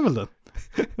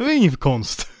 Det var ingen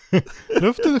konst.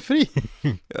 Luften är fri.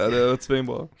 Ja det var ett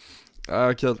svinbra.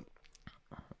 Ja kul.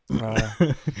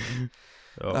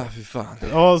 Ja fy fan.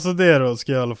 Ja så det då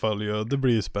ska jag i alla fall göra. Det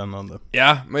blir ju spännande.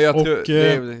 Ja men jag tror jag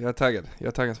är taggad. Jag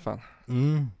är taggad så fan.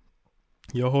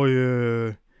 Jag har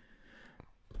ju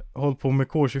hållit på med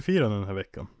K24 den här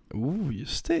veckan.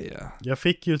 Just det. Jag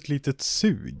fick ju ett litet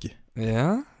sug.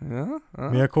 Ja.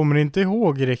 Men jag kommer inte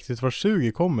ihåg riktigt var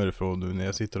suget kommer ifrån nu när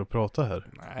jag sitter och pratar här.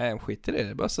 Nej, skit i det. Det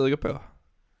är bara suga på.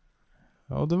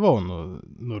 Ja, det var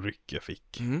något ryck jag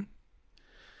fick.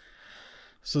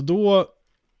 Så då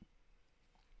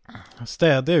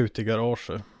städade jag ut i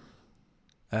garaget.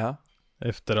 Ja.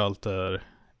 Efter allt det här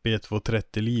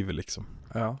B230-livet liksom.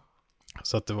 Ja.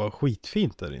 Så att det var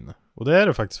skitfint där inne. Och det är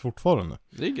det faktiskt fortfarande.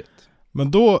 Det är gött.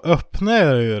 Men då öppnade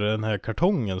jag ju den här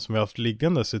kartongen som jag haft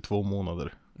liggandes i 2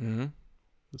 månader.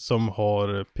 Som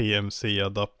har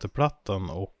PMC-adapterplattan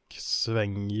och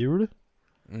svänghjul.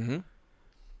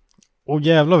 Och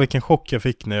jävlar vilken chock jag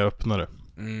fick när jag öppnade.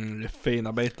 Det är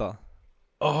fina bitar.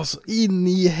 Så in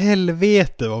i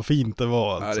helvete vad fint det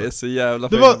var alltså. Ja, det är så jävla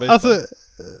det fina var, bitar. alltså,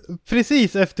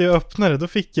 precis efter jag öppnade då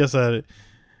fick jag så här.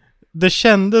 Det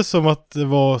kändes som att det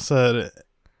var så här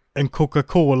en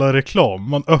Coca-Cola-reklam.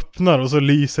 Man öppnar och så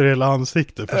lyser hela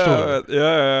ansiktet, förstår du?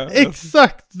 Ja.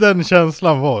 Exakt den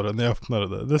känslan var det när jag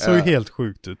öppnade det. Det såg helt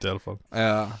sjukt ut i alla fall.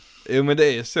 Ja, jo men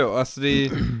det är så. Alltså det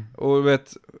är, och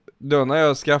vet, då när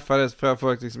jag skaffade det så frågade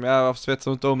folk liksom, varför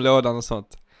svetsar inte om lådan och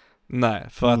sånt? Nej,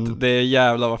 för att det är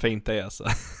jävla vad fint det är alltså.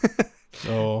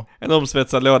 Ja. En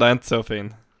omsvetsad låda är inte så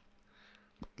fin.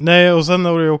 Nej, och sen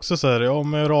är det ju också så här,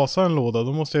 om jag rasar en låda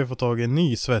då måste jag få tag i en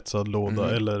ny svetsad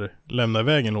låda eller lämna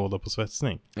iväg en låda på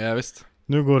svetsning. Ja, visst.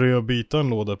 Nu går det ju att byta en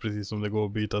låda precis som det går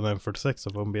att byta en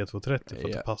M46 på en B230 för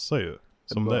att det passar ju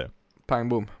som det är. Pang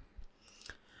boom.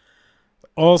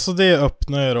 Ja, så det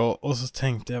öppnade jag då och så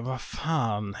tänkte jag, vad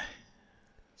fan.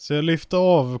 Så jag lyfte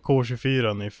av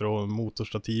K24 ifrån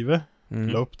motorstativet.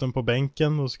 La upp den på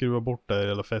bänken och skruvade bort där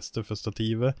hela fäste för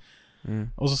stativet.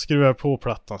 Och så skruvade jag på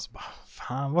plattan så bara,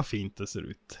 fan vad fint det ser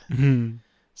ut.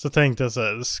 Så tänkte jag så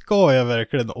här, ska jag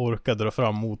verkligen orka dra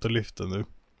fram motorlyften nu?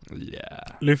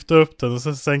 Yeah. Lyfta upp den och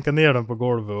sen sänka ner den på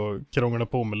golvet och krångla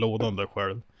på med lådan där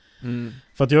själv.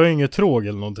 För att jag har inget tråg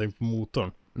eller någonting på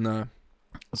motorn. Nej.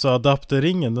 Så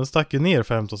adapterringen, den stack ju ner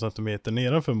 15 cm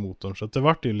nedanför motorn. Så att det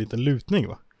vart ju en liten lutning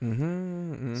va.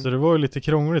 Så det var ju lite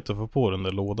krångligt att få på den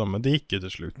där lådan. Men det gick ju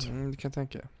till slut. Det kan jag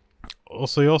tänka. Och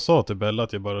så jag sa till Bella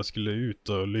att jag bara skulle ut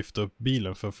och lyfta upp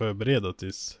bilen för att förbereda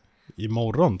tills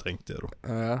imorgon tänkte jag då.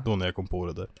 Då när jag kom på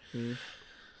det där.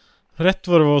 Rätt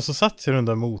vad det var så satt jag den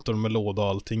där motorn med låda och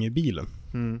allting i bilen.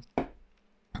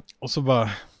 Och så bara,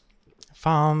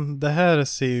 fan det här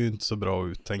ser ju inte så bra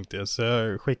ut tänkte jag. Så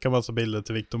jag skickade massa bilder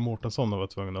till Victor Mårtensson och var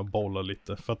tvungen att bolla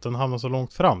lite. För att den hamnade så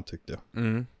långt fram tyckte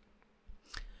jag.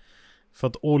 För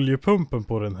att oljepumpen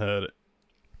på den här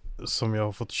som jag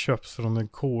har fått köpt från en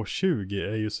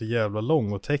K20 är ju så jävla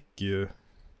lång och täcker ju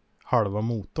halva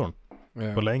motorn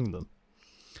på längden.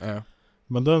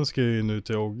 Men den ska ju nu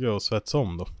till Ogge och svetsa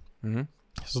om då.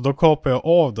 Så då kapar jag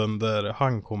av den där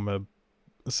han kommer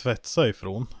svetsa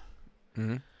ifrån.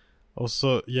 Och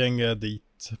så gängade jag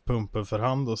dit pumpen för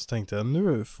hand och så tänkte jag,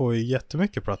 nu får jag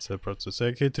jättemycket plats här plötsligt så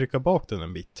jag kan ju trycka bak den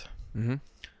en bit.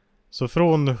 Så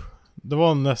från, det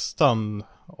var nästan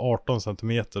 18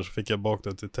 cm så fick jag bak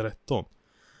den till 13.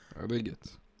 Ja, det är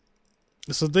gött.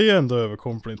 Så det är ändå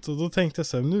överkompligt. Och då tänkte jag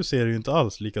så här, nu ser det ju inte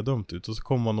alls lika dumt ut. Och så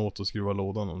kommer man åt att skruva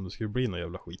lådan om det skulle bli någon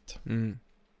jävla skit.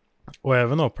 Och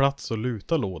även ha plats att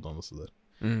luta lådan och sådär.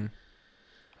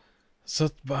 Så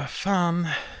att bara, fan.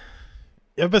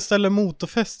 Jag beställer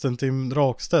motorfästen till en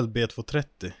rakställd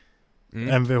B230.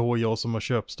 MVH jag som har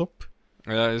köpstopp.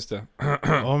 Ja, just det.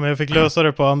 Ja, men jag fick lösa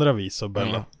det på andra vis av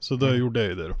Bella. Så då gjorde jag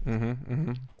ju det då.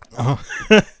 Ja.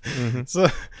 Så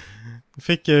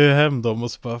fick jag ju hem dem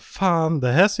och så bara, fan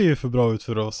det här ser ju för bra ut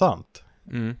för att vara sant.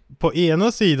 På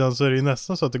ena sidan så är det ju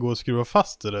nästan så att det går att skruva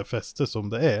fast det där fästet som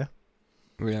det är.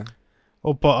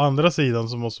 Och på andra sidan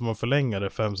så måste man förlänga det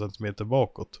 5 cm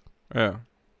bakåt.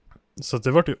 Så att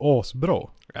det vart ju asbra.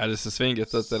 Ja, det ser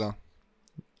svingigt ut det där.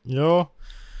 Ja,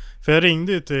 för jag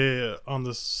ringde ju till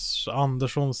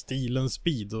Andersson Stilen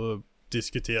Speed och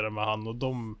diskuterade med han. Och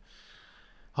de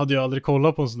hade ju aldrig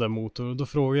kollat på en sån där motor. Och då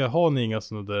frågade jag, har ni inga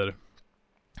såna där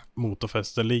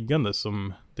motorfästen liggande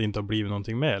som det inte har blivit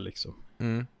någonting med liksom?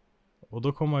 Och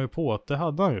då kom man ju på att det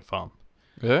hade han ju fan.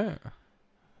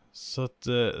 Så att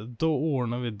då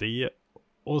ordnar vi det.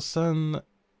 Och sen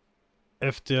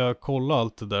efter jag kollade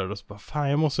allt det där då så bara, fan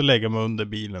jag måste lägga mig under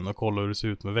bilen och kolla hur det ser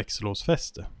ut med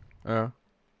växellåsfäste.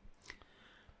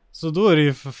 Så då är det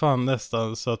ju för fan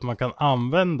nästan så att man kan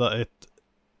använda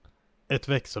ett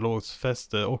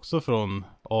växellåsfäste också från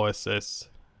ASS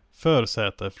för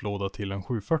ZF-låda till en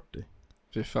 740.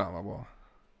 Fy fan vad bra.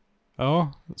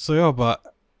 Ja, så jag bara,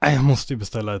 jag måste ju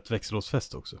beställa ett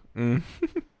växellåsfäste också.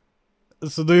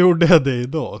 Så då gjorde jag det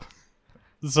idag.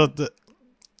 Så att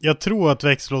jag tror att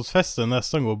växellåsfästen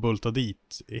nästan går att bulta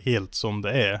dit helt som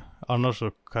det är. Annars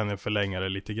så kan jag förlänga det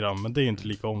lite grann. Men det är ju inte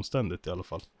lika omständigt i alla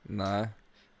fall. Nej.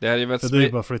 Det hade ju varit det är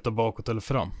ju bara att flytta bakåt eller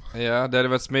fram. Ja, det hade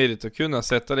varit smidigt att kunna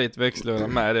sätta dit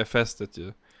växellådan med det fästet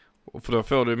ju. För då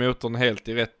får du motorn helt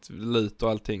i rätt lut och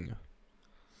allting.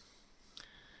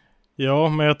 Ja,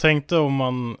 men jag tänkte om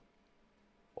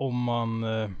man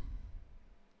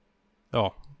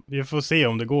ja, vi får se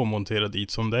om det går att montera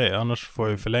dit som det är. Annars får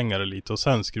jag förlänga det lite och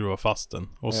sen skruva fast den.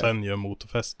 Och sen gör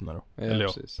motorfästena då. Ja, eller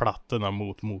precis. Plattorna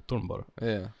mot motorn bara.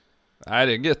 Ja. Nej,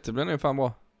 det är gött. Det blir nog fan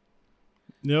bra.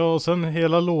 Ja, och sen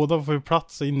hela lådan får ju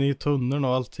plats inne i tunneln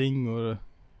och allting. Och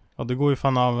ja, det går ju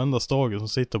fan att använda stagen som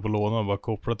sitter på lådan och bara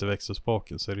koppla till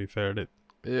växelspaken så är det ju färdigt.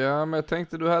 Ja, men jag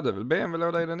tänkte du hade väl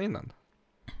BMW-låda i den innan?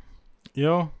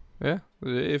 Ja. Ja,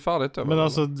 det är färdigt då. Men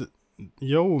alltså,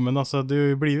 men alltså det har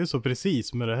ju blivit så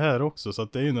precis med det här också. Så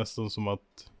att det är ju nästan som att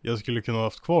jag skulle kunna ha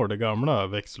haft kvar det gamla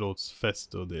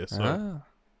växellådsfäste och det. Så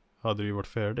hade det ju varit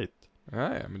färdigt. Ja,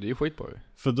 men det är ju skitbra ju.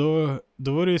 För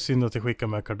då var det ju synd att jag skickade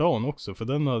med kardan också. För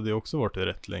den hade ju också varit i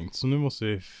rätt längd. Så nu måste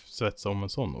vi svetsa om en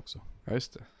sån också. Ja,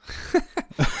 just det.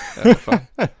 Ja, fan.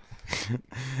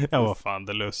 Ja, vad fan,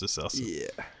 det löser sig alltså.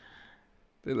 Yeah.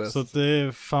 Det löser så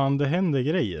att det händer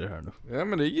grejer här nu. Ja,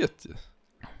 men det är gött ju.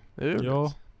 Det är roligt.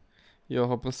 Ja. Jag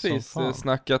har precis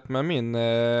snackat med min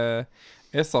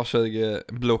SR20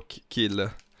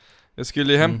 blockkille. Jag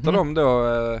skulle ju hämta dem då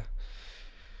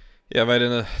Ja, vad är det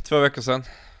nu? 2 veckor sedan.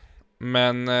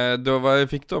 Men då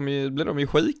blev de ju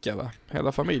sjuka, va?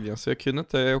 Hela familjen, så jag kunde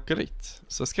inte åka dit.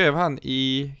 Så skrev han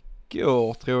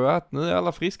igår, tror jag, att nu är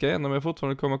alla friska igen om jag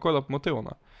fortfarande kommer och kolla på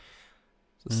motorerna.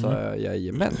 Så sa jag,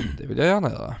 jajamän, det vill jag gärna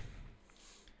göra.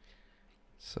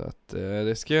 Så att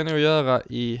det ska jag nog göra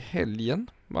i helgen,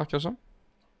 verkar som.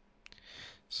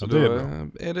 Så ja, då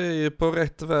är det ju på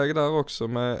rätt väg där också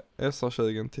med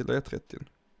SR20 till E30.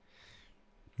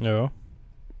 Ja.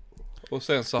 Och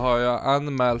sen så har jag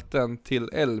anmält den till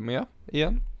Elmia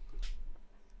igen.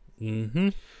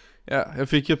 Mhm. Ja, jag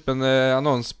fick upp en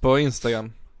annons på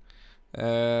Instagram.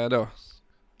 Då.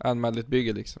 Anmälde ett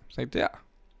bygge liksom. Så tänkte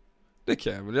det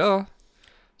kan jag väl göra.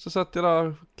 Så satt jag där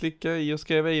och klickade i och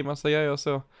skrev i massa grejer och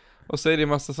så. Och så är det en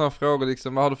massa sådana frågor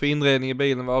liksom. Vad har du för inredning i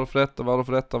bilen? Vad har du för detta? Vad har du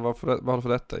för detta? Vad har du för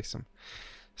detta liksom.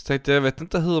 Så tänkte jag vet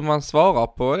inte hur man svarar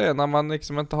på det när man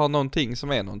liksom inte har någonting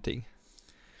som är någonting.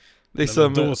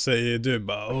 Liksom, då säger du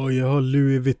bara, jag har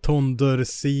Louis Vuitton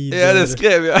dörrsidor. Ja, det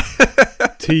skrev jag.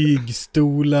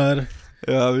 Tygstolar.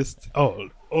 Ja, visst. Ja,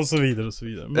 och så vidare och så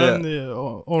vidare. Men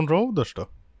on-roaders då?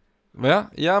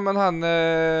 Ja, men han det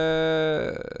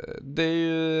är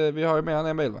ju, vi har ju med han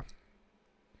en bil, va?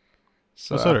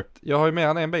 Så vad sa du? Jag har ju med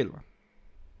han en bil, va?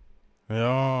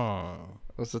 Ja.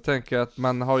 Och så tänker jag att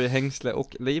man har ju hängsle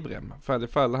och livrem. För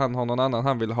ifall han har någon annan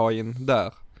han vill ha in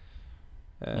där.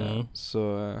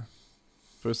 Så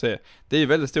får du se. Det är ju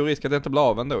väldigt stor risk att det inte blir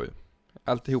av ändå ju.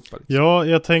 Alltihopa liksom. Ja,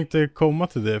 jag tänkte komma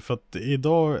till det för att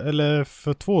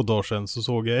för 2 dagar sedan så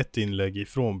såg jag ett inlägg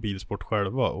ifrån Bilsport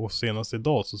själva och senast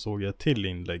idag så såg jag ett till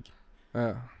inlägg.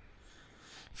 Ja.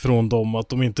 Från dem att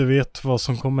de inte vet vad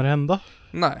som kommer hända.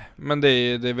 Nej, men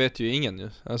det vet ju ingen ju.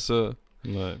 Alltså,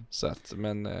 nej. Så att,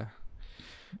 men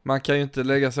man kan ju inte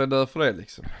lägga sig där för det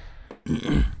liksom.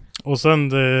 Och sen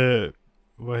det,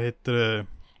 vad heter det?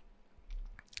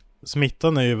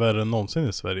 Smittan är ju värre än någonsin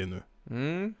i Sverige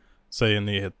nu. Säger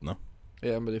nyheterna.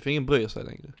 Ja, men det får ingen bry sig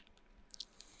längre.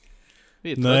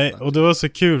 Nej, och det var så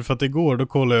kul för att igår då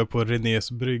kollade jag på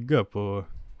Renés brygga på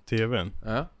tvn.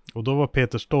 Ja. Och då var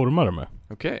Peter Stormare med.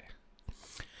 Okej.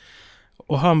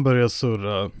 Och han började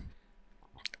surra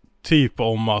typ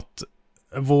om att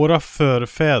våra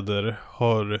förfäder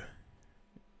har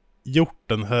gjort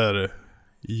den här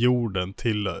jorden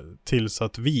till så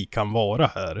att vi kan vara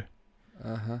här.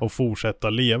 Och fortsätta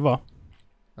leva.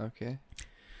 Okej.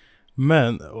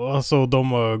 Men alltså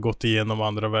de har gått igenom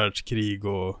andra världskrig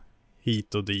och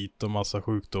hit och dit och massa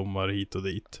sjukdomar hit och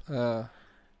dit.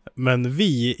 Men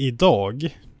vi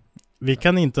idag, vi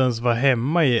kan inte ens vara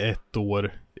hemma i 1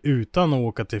 år utan att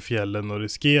åka till fjällen och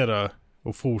riskera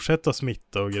och fortsätta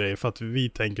smitta och grejer för att vi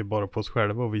tänker bara på oss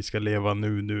själva och vi ska leva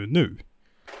nu.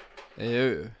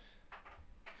 Jo.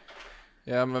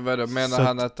 Ja, men vadå, menar så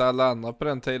han att alla andra på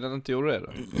den tiden inte gjorde det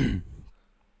då?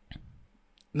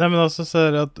 Nej, men alltså så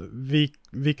här att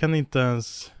vi kan inte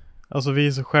ens, alltså vi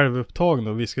är så självupptagna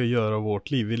och vi ska göra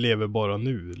vårt liv, vi lever bara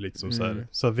nu liksom så här.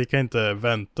 Så att vi kan inte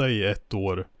vänta i 1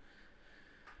 år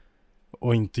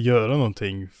och inte göra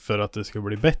någonting för att det ska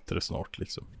bli bättre snart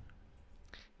liksom.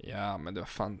 Ja, men det var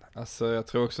fan, alltså jag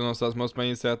tror också någonstans måste man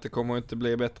inse att det kommer inte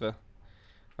bli bättre.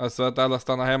 Alltså att alla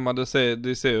stannar hemma, du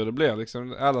ser hur det blir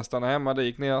liksom. Alla stannar hemma, det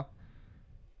gick ner.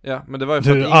 Ja, men det var ju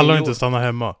för att alla inte stannar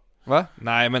hemma. Va?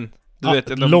 Nej, men du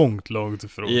vet långt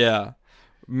ifrån. Ja, yeah.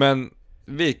 Men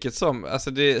vilket som,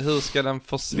 alltså hur ska den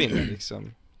försvinna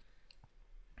liksom?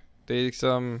 Det är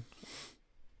liksom,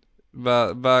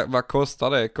 vad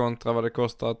kostar det kontra vad det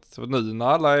kostar att, nu när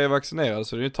alla är vaccinerade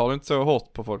så det tar det inte så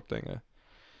hårt på folk längre.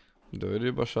 Då är det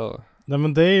ju bara att köra. Nej,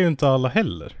 men det är ju inte alla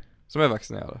heller som är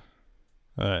vaccinerade.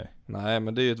 Nej,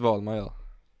 men det är ju ett val man gör.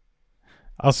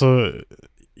 Alltså,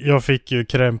 jag fick ju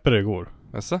krämpor igår.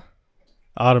 Jaså?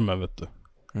 Armen, vet du.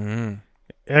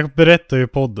 Jag berättade ju i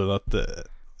podden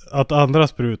att andra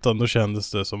sprutan, då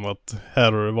kändes det som att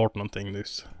här har det varit någonting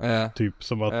nyss. Typ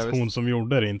som att hon som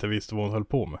gjorde det inte visste vad hon höll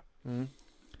på med.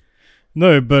 Nu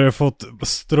har jag börjat fått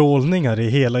strålningar i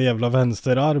hela jävla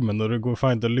vänsterarmen och det går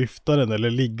fan inte att lyfta den eller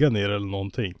ligga ner eller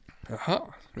någonting. Jaha,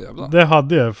 jävlar. Det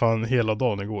hade jag fan hela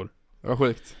dagen igår. Det var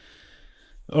sjukt.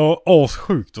 Ja,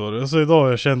 assjukt var det. Alltså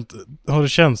idag har det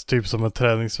känts typ som en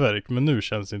träningsvärk, men nu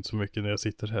känns det inte så mycket när jag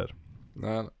sitter här.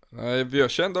 Nej,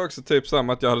 jag kände också typ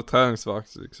samma att jag hade träningsvärk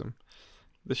liksom.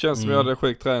 Det känns som jag hade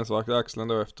sjukt träningsvärk i axeln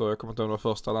då efter jag kom inte ihåg den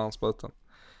första larmsprutan.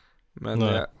 Men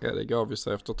det gav ju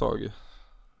sig efter ett tag.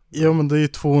 Ja, men det är ju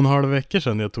 2,5 veckor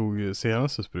sedan jag tog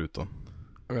senaste sprutan.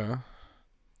 Ja.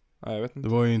 Nej, jag vet inte.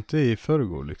 Det var ju inte i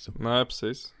förrgår liksom. Nej,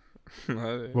 precis.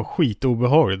 Nej, det var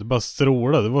skitobehagligt, det bara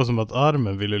strålade. Det var som att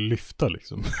armen ville lyfta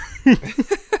liksom.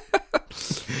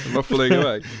 Det var för lägga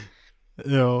iväg.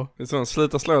 Ja. Det är sån,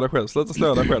 sluta slå dig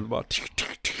själv bara.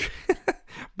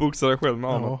 Boxa dig själv med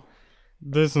armen. Ja.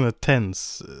 Det är sån här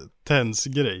tens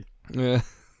grej.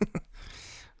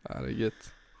 Ja, det är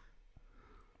gött.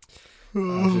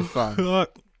 Ja, fy fan.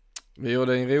 Vi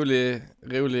gjorde en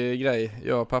rolig grej,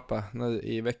 jag och pappa, nu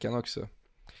i veckan också.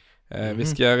 Vi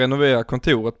ska renovera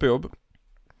kontoret på jobb.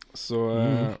 Så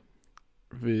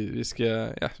vi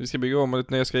ska bygga om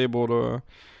lite nya skrivbord och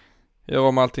göra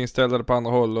om allting, ställa det på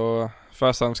andra håll. Och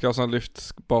farsan ska ha sån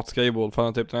lyftbart skrivbord, för han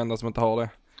är typ den enda som inte har det.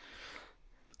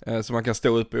 Så man kan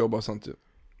stå upp och jobba och sånt.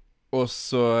 Och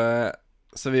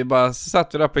så vi bara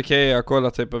satt vi där på Ikea och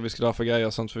kollade typ vad vi skulle ha för grejer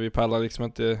och sånt, för vi pallar liksom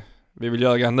inte. Vi vill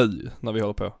göra nu när vi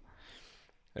håller på.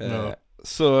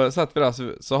 Så satt vi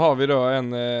där, så har vi då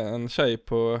en tjej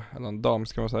på, eller en dam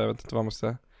ska man säga, jag vet inte vad man ska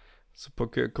säga. Så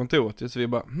på kontoret, så vi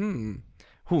bara,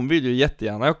 hon vill ju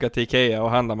jättegärna åka till Ikea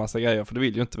och handla massa grejer, för det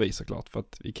vill ju inte vi såklart, för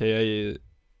att Ikea är ju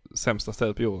sämsta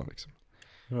stället på jorden liksom.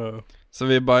 Så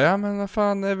vi bara, ja men vad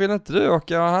fan, vill inte du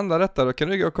åka och handla detta? Då kan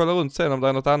du gå och kolla runt sen om det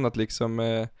är något annat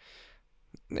liksom,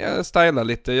 styla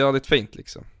lite, göra lite fint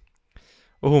liksom.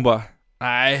 Och hon bara,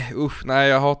 nej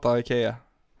jag hatar Ikea.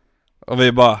 Och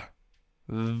vi bara,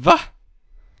 va?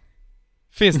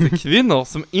 Finns det kvinnor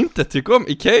som inte tycker om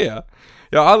Ikea?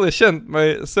 Jag har aldrig känt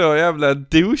mig så jävla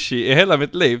douchey i hela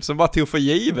mitt liv, som bara tog för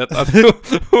givet att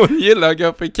hon gillar att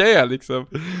gå på Ikea liksom.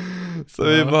 Så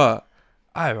vi bara,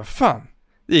 nej vad fan.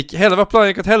 Hela vår plan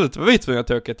gick åt helvete, vad vi tvungna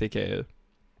att åka till Ikea.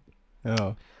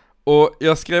 Ja. Och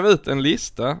jag skrev ut en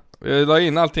lista. Jag la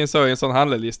in allting så i en sån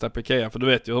handlelista på Ikea, för du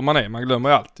vet ju hur man är, man glömmer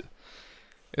alltid.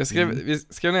 Vi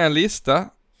skrev ner en lista,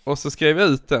 och så skrev jag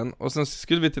ut den, och sen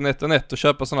skulle vi till NetOnNet och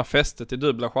köpa såna fäste till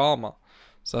dubbla skärmar.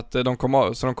 Så att de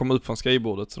kommer upp från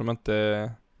skrivbordet, så de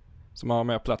inte, så man har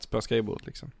mer plats på skrivbordet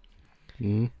liksom.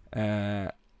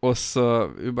 Och så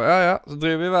vi bara, så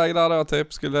drev vi iväg där då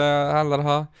typ, skulle handla det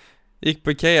här. Gick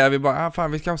på Ikea, vi bara,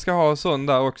 fan vi kanske ska ha sån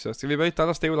där också. Ska vi byta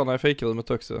alla stolarna i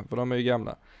fikarummet också, för de är ju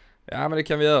gamla. Ja men det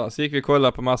kan vi göra. Så gick vi och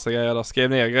kollade på massa grejer där, skrev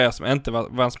ner grejer som inte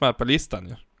var med på listan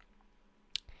ju.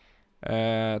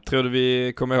 Tror du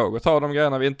vi kommer ihåg att ta de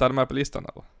grejerna vi inte hade med på listan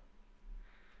eller?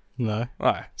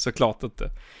 Nej, såklart inte.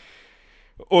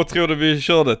 Och tror du vi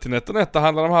körde till NetOnNet och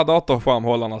handlade de här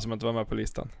datorskärmhållarna som inte var med på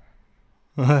listan?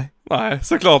 Nej,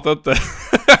 såklart inte.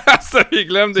 Så vi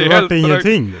glömde ju helt. Så det vart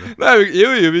ingenting? Nej,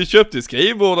 jo, vi köpte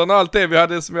skrivborden och allt det vi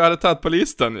hade som jag hade tagit på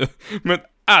listan ju. Men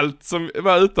allt som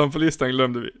var utanför listan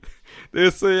glömde vi. Det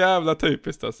är så jävla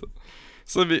typiskt alltså.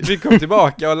 Så vi kom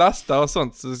tillbaka och lastade och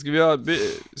sånt. Så ska vi ha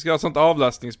ett sånt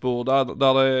avlastningsbord där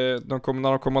när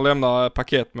de kommer lämna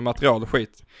paket med material och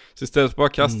skit. Så istället för bara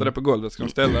kasta det på golvet ska de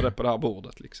ställa det på det här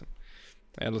bordet liksom.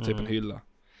 Eller typ en hylla.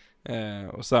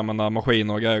 Och sen när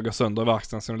maskiner och grejer går sönder i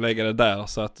verkstaden, så de lägger det där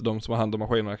så att de som har hand om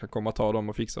maskinerna kan komma och ta dem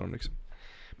och fixa dem liksom.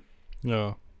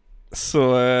 Ja.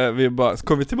 Så vi bara, så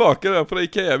kom vi tillbaka där på det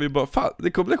Ikea, vi bara, fan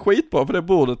det kommer bli skitbra på det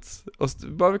bordet. Och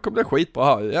bara, det kommer bli skitbra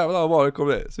här, jävlar vad bra det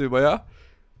kommer bli. Så vi bara,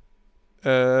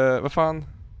 vad fan,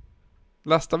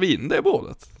 lastar vi in det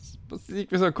bordet? Så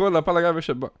gick vi så och kollade på alla grejer vi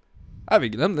köpte, bara, vi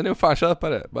glömde nog fan köpa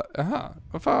det. Bara, jaha,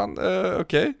 vad fan,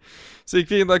 okej. Så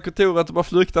gick vi in där i kontoret och bara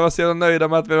flyktade, var så nöjda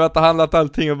med att vi hade handlat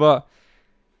allting och bara,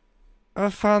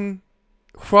 vad fan,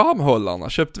 skärmhållarna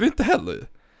köpte vi inte heller ju.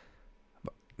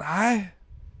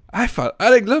 Nej fan,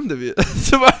 det glömde vi.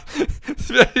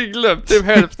 Så vi hade glömt typ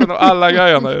hälften av alla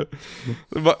grejerna ju.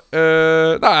 Så bara,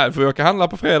 nej, får jag kan handla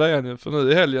på fredag igen ju. För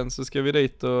nu i helgen så ska vi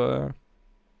dit och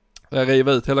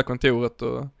riva ut hela kontoret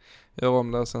och göra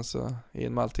om det och sen så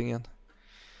in med allting igen.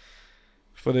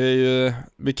 För det är ju,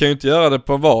 vi kan ju inte göra det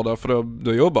på vardag, för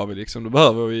då jobbar vi liksom, då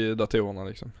behöver vi datorerna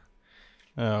liksom.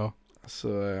 Ja.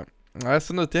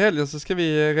 Så nu till helgen så ska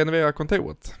vi renovera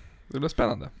kontoret. Det blir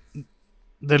spännande.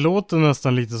 Det låter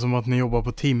nästan lite som att ni jobbar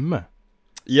på timme.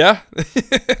 Ja.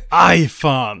 Aj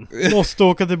fan, måste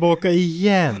åka tillbaka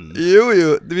igen.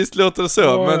 Jo, visst låter det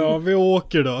så, men... Ja, vi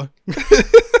åker då.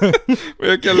 Och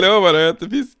jag kan lova dig att det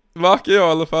finns varken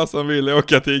jag eller farsan vill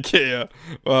åka till Ikea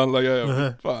och handla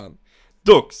grejer. Fan.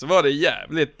 Dock så var det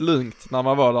jävligt lugnt när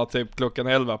man var där typ klockan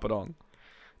 11 på dagen.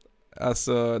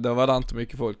 Alltså, då var det inte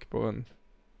mycket folk på en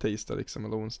tisdag liksom,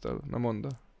 eller onsdag eller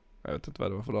måndag. Jag vet inte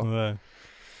vad det var för dag.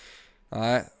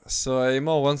 Nej, så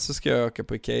imorgon så ska jag åka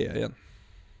på Ikea igen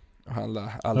och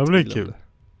handla allt. Det blir kul.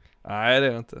 Nej, det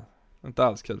är det inte. Inte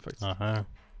alls kul faktiskt. Nej.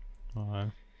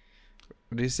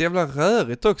 Det är så jävla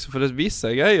rörigt också, för att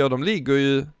vissa grejer de ligger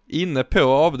ju inne på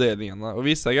avdelningarna och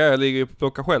vissa grejer ligger ju på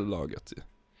plocka själv-laget.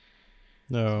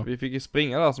 Ja. Vi fick ju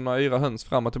springa där som några yra höns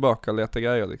fram och tillbaka och leta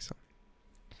grejer liksom.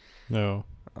 Ja.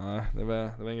 Nej, det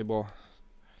var inget bra.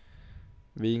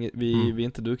 Vi är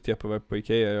inte duktiga på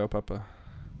Ikea, jag och pappa.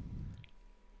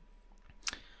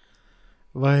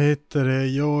 Vad heter det?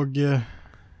 Jag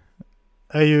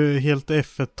är ju helt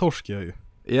F1-torsk jag ju.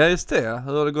 Ja just det,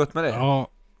 hur har det gått med det? Ja.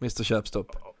 Mr.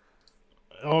 Köpstopp.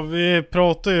 Ja, vi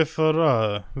pratade ju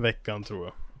förra veckan tror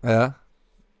jag. Ja.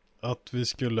 Att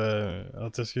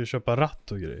jag skulle köpa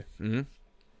ratt och grejer. Mm.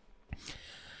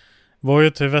 Var ju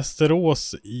till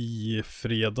Västerås i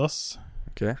fredags.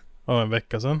 Okej. Ja, en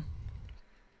vecka sedan.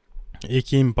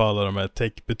 Gick in på alla de här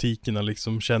techbutikerna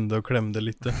liksom, kände och klämde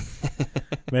lite.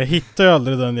 Men jag hittade ju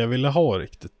aldrig den jag ville ha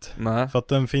riktigt. Nej. För att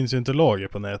den finns ju inte lager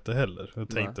på nätet heller. Jag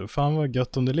tänkte, fan vad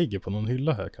gött om det ligger på någon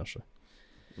hylla här kanske.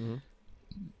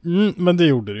 Men det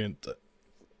gjorde det ju inte.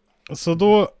 Så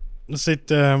då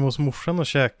sitter jag hemma hos morsan och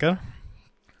käkar.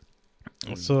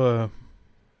 Och så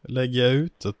lägger jag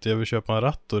ut att jag vill köpa en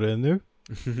ratt och det är nu.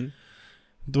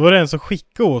 Då var det en som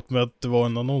skickade åt mig att det var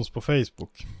en annons på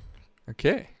Facebook.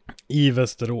 Okej. I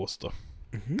Västerås då.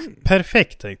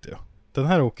 Perfekt tänkte jag. Den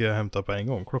här åker jag hämta på en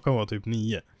gång. Klockan var typ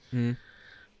 9.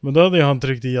 Men då hade ju han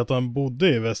tryckt i att han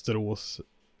bodde i Västerås.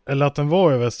 Eller att den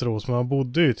var i Västerås, men han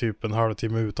bodde ju typ en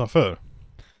halvtimme utanför.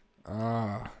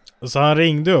 Så han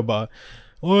ringde och bara,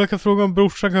 jag kan fråga om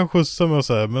brorsan kan skjutsa mig och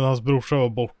så här. Men hans brorsa var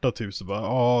borta typ. Så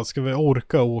bara, ska vi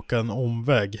orka åka en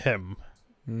omväg hem?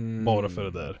 Bara för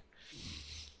det där.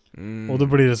 Och då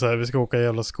blir det så här, vi ska åka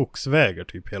jävla skogsvägar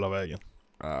typ hela vägen.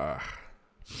 Ja.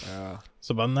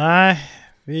 Så bara, nej,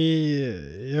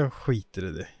 jag skiter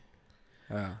i det.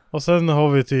 Ja. Och sen har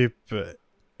vi typ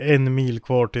 1 mil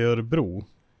kvar till Örebro.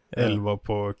 11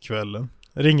 på kvällen.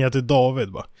 Ringer jag till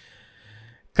David bara,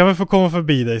 kan vi få komma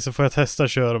förbi dig så får jag testa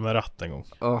köra med ratten en gång.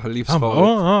 Livsfarligt.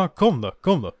 Han bara,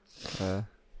 kom då.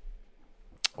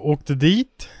 Åkte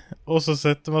dit. Och så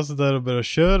sätter man sig där och börjar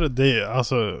köra.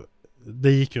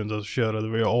 Det gick ju inte att köra, det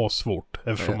var ju assvårt.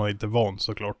 Eftersom man inte är van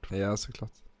såklart. Ja,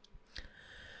 såklart.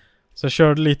 Så jag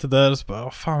körde lite där och så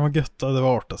bara, fan vad gött det hade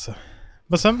varit alltså.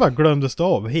 Men sen bara glömdes det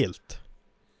av helt.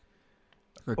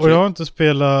 Okay. Och jag har inte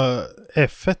spelat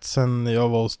F1 sen jag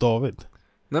var hos David.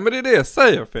 Nej men det är det jag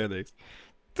säger, Felix.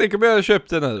 Tänk om jag hade köpt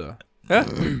det nu då. Ja?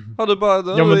 Har du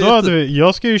bara... Ja men då hade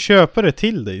jag ska ju köpa det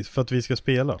till dig för att vi ska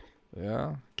spela.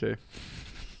 Ja, okej.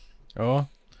 Ja.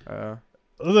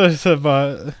 Och då är det så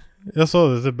bara, jag sa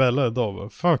det till Bella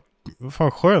idag.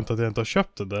 Fan skönt att jag inte har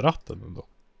köpt den där ratten ändå.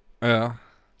 Ja.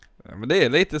 Men det är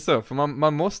lite så. För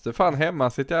man måste fan hämma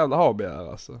sitt jävla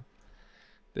habegär alltså.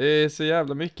 Det är så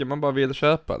jävla mycket man bara vill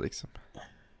köpa liksom.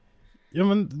 Ja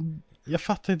men jag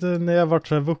fattar inte när jag varit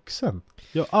så här vuxen.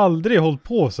 Jag har aldrig hållit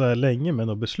på så här länge med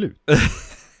något beslut.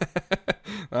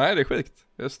 Nej, det är sjukt.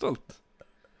 Jag är stolt.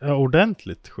 Ja,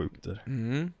 ordentligt sjukt där.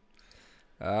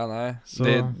 Ja, nej. Så...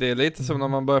 Det är lite som när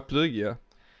man börjar plugga.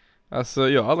 Alltså,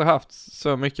 jag har aldrig haft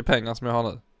så mycket pengar som jag har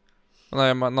nu. Och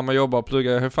när man jobbar och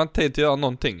pluggar, jag har fan tid till att göra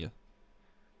någonting.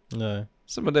 Nej.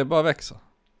 Så men det bara växer.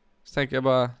 Så tänker jag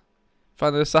bara,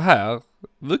 fan är det så här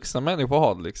vuxna människor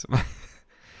har det liksom.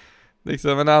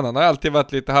 Liksom en annan har alltid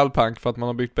varit lite halvpank för att man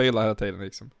har byggt bilar hela tiden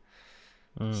liksom.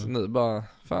 Så nu bara,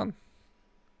 fan.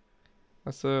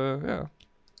 Alltså, ja.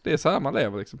 Det är så här man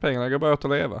lever liksom. Pengarna går bara åt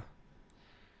att leva.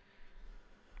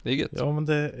 Det är gött. Ja,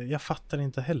 men jag fattar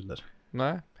inte heller.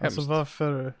 Nej, hemskt. Alltså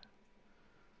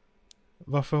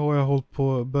varför har jag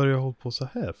börjat hålla på så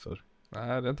här för?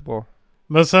 Nej, det är inte bra.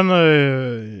 Men sen har jag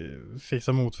ju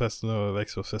fixat motfesten och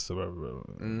växelfester.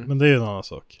 Men det är ju en annan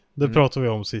sak. Det pratade vi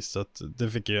om sist, att det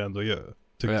fick jag ändå göra,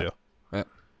 tyckte jag. Ja.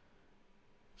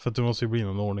 För att det måste ju bli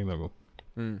någon ordning någon gång.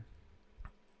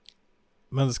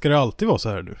 Men ska det alltid vara så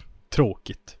här nu?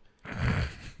 Tråkigt.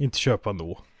 Inte köpa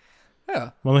ändå.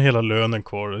 Ja. Man har hela lönen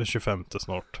kvar, den 25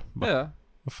 snart. Ja.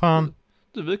 Vad fan?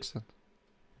 Du är vuxen.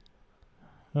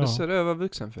 Ja. Du ser över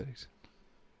vuxen, Felix.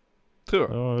 Tror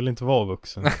jag. Jag vill inte vara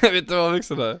vuxen. Jag vill inte vara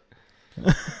vuxen där.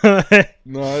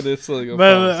 Nej, det suger.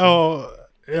 Men ja,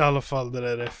 i alla fall det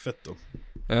där F1 då.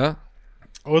 Ja.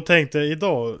 Och jag tänkte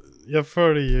idag, jag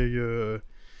följer ju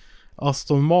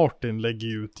Aston Martin lägger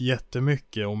ut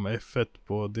jättemycket om F1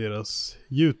 på deras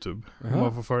YouTube.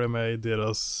 Man får följa med i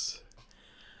deras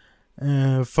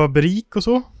fabrik och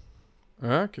så.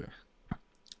 Ja, okej.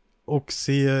 Och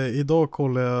idag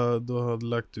kollade jag, då hade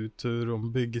lagt ut hur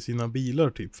de bygger sina bilar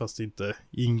typ, fast inte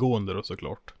ingående då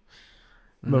såklart.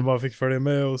 Men man fick följa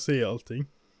med och se allting.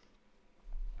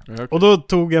 Ja, okay. Och då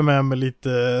tog jag med mig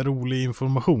lite rolig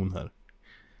information här.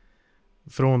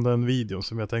 Från den videon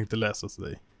som jag tänkte läsa till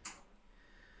dig.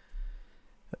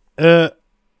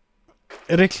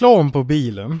 Reklam på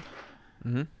bilen.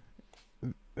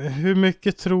 Hur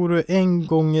mycket tror du 1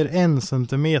 gånger 1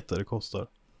 centimeter kostar?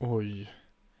 Oj.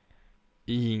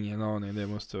 Ingen aning, det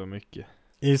måste vara mycket.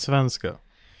 I svenska.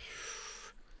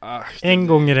 1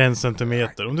 gånger 1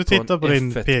 centimeter. Om du tittar på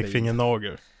din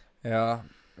pekfingernagel. Ja.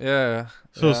 Ja.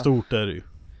 Så stort är det ju.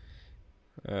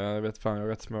 Jag vet fan, jag har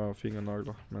rätt små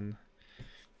fingernaglar. Men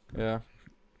ja.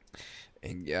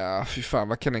 Ja, fy fan,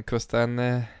 vad kan den kosta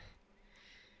en...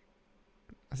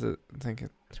 Alltså, jag tänker...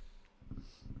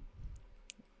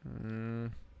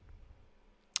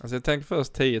 Alltså jag tänker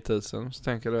först 10 000. Så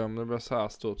tänker jag om det blir så här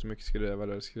stort, så mycket skulle det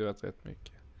vara. Det skulle vara rätt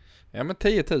mycket. Ja, men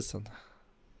 10 000.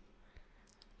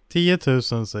 10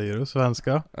 000 säger du,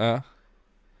 svenska. Ja.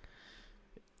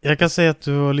 Jag kan säga att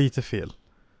du var lite fel.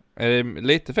 Är det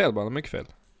lite fel bara, mycket fel?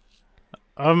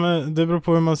 Ja, men det beror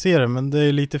på hur man ser det, men det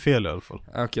är lite fel i alla fall.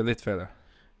 Okej, lite fel, ja.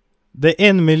 Det är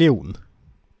 1 miljon.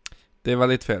 Det var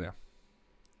lite fel, ja.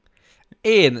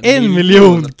 1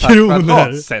 miljon kronor!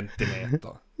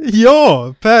 Kvadratcentimeter.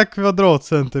 Ja, per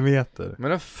kvadratcentimeter. Men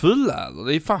det är fulla,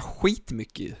 det är fan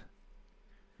skitmycket.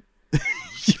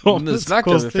 Ja, nu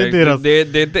snackar vi fel. deras... Det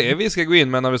är det vi ska gå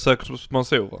in med när vi söker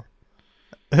sponsorer.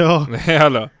 Ja.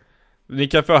 Hallå. Ni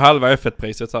kan få halva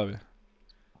F1-priset, sa vi.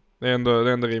 Det är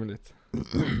ändå rimligt.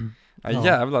 Ja,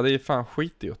 jävlar, det är fan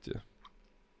skitdyrt ju.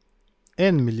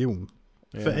 1 miljon.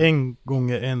 För 1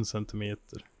 gånger 1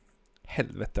 centimeter.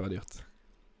 Helvete vad dyrt.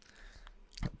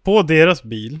 På deras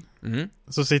bil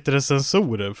så sitter det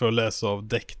sensorer för att läsa av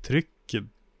däcktryck,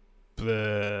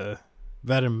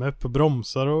 värme på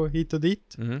bromsar och hit och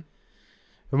dit.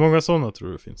 Hur många sådana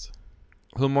tror du finns?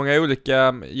 Hur många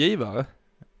olika givare?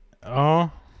 Ja.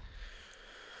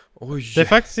 Oj. Det är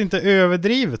faktiskt inte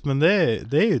överdrivet, men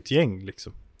det är ju ett gäng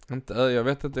liksom. Jag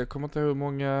vet inte, jag kommer inte ihåg hur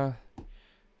många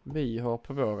vi har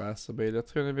på vår racerbil. Jag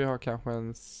tror att vi har kanske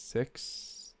en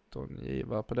 16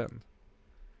 givare på den.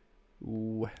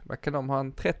 Vad kan de ha?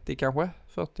 En 30 kanske?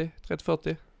 40?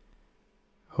 30-40?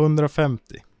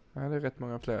 150. Ja, det är rätt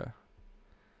många fler.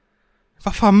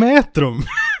 Vad fan mäter de?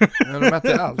 Ja, de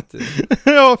mäter allt.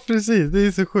 Ja, precis. Det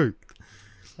är så sjukt.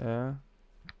 Ja.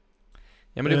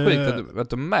 Ja, men det är sjukt att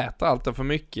de mäter allt, för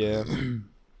mycket.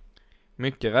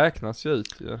 Mycket räknas ju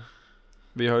ut. Ja.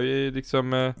 Vi har ju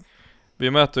liksom...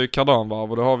 vi mäter ju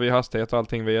kardanvarv och då har vi hastighet och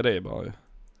allting via det bara ju.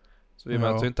 Så vi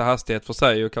mäter ju inte hastighet för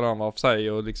sig och kardanvarv för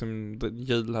sig och liksom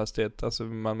hjulhastighet. Alltså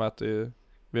man mäter ju...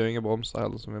 Vi har inga bromsar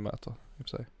heller som vi mäter i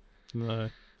sig.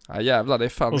 Nej. Ja, jävlar, det är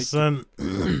fan och mycket. Sen...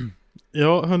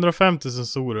 Ja, 150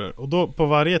 sensorer. Och då på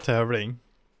varje tävling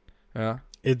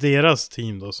är deras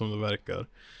team då, som det verkar.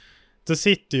 Det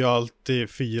sitter ju alltid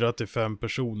 4-5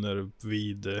 personer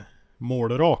vid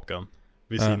målrakan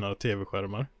vid sina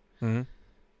tv-skärmar.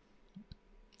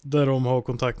 Där de har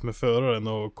kontakt med föraren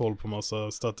och koll på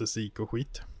massa statistik och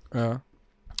skit.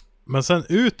 Men sen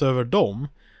utöver dem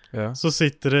så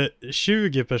sitter det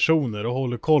 20 personer och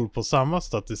håller koll på samma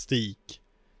statistik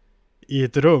i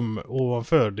ett rum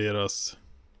ovanför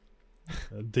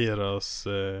deras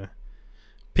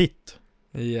pit.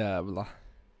 Jävlar.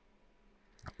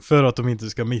 För att de inte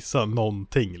ska missa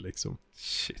någonting liksom.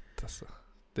 Shit alltså.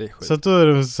 Det är skit. Så att då är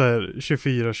det så här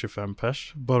 24-25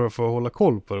 pers. Bara för att hålla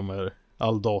koll på de här,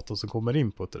 all data som kommer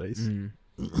in på ett race.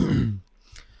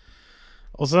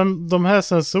 Och sen de här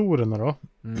sensorerna då.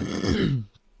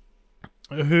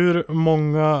 Hur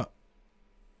många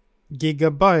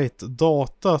gigabyte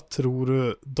data tror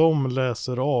du de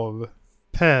läser av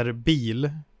per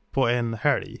bil på en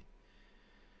helg?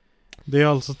 Det är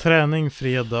alltså träning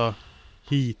fredag,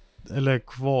 hit eller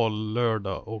kval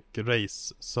lördag och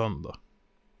race söndag.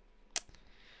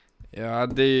 Ja,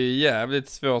 det är ju jävligt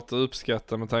svårt att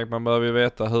uppskatta med tanke på man behöver ju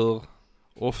veta hur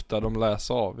ofta de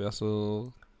läser av. Alltså,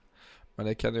 men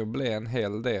det kan ju bli en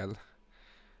hel del.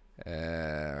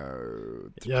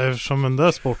 Ja, eftersom den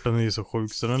där sporten är ju så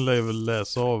sjuk så den lär väl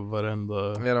läsa av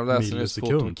varenda de läser ju så fort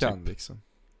de kan typ. liksom.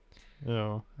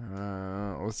 Ja.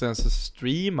 Och sen så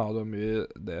streamar de ju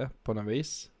det på något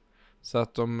vis. Så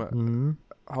att de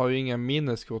har ju inga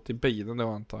minneskort i bilen då,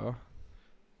 antar jag.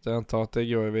 Jag antar att det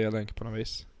går via länk på något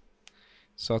vis.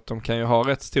 Så att de kan ju ha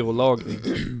rätt stor lagring.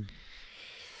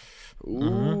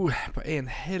 På en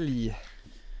helg.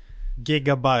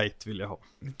 Gigabyte vill jag ha.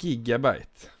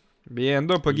 Gigabyte. Vi är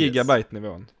ändå på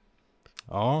gigabyte-nivån.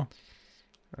 Ja.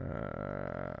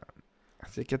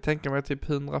 Alltså jag kan tänka mig typ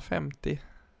 150.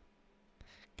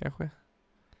 Kanske.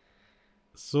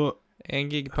 Så 1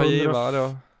 gig per givare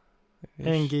då.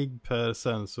 1 gig per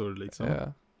sensor liksom.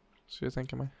 Ja. Så jag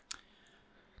tänker mig.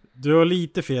 Du har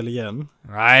lite fel igen.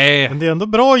 Nej. Men det är ändå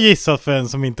bra gissat för en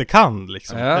som inte kan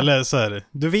liksom. Ja. Eller så här,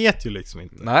 du vet ju liksom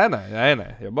inte.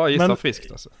 Nej. Jag bara gissar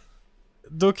friskt alltså.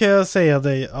 Då kan jag säga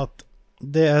dig att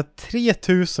det är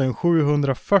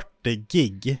 3740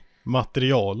 gig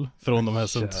material från de här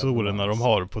sensorerna de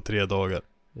har på 3 dagar.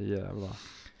 Jävlar.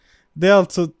 Det är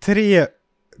alltså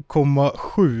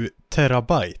 3,7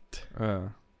 terabyte.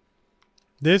 Ja.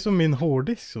 Det är som min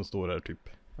hårddisk som står här typ.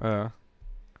 Ja.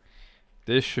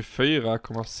 Det är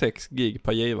 24,6 gig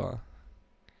per givare.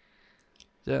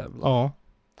 Jävlar. Ja.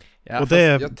 Ja, och det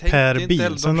är jag per inte bil.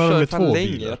 Heller, Sen har de 2 länge.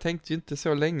 bilar. Jag tänkte ju inte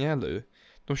så länge heller.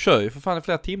 De kör ju för fan i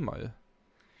flera timmar ju.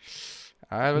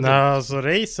 Nej, alltså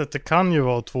racet det kan ju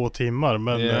vara 2 timmar.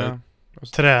 Men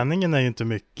träningen är ju inte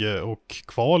mycket. Och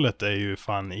kvalet är ju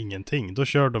fan ingenting. Då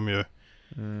kör de ju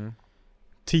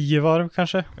 10 varv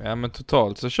kanske. Ja, men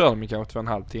totalt så kör de kanske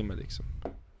 2,5 timme liksom.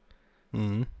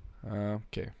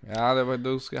 Okej. Ja,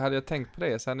 då hade jag tänkt på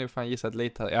det. Så hade jag fan gissat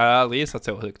lite här. Jag har aldrig gissat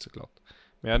så högt såklart.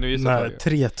 Men jag har nu gissat. Nej,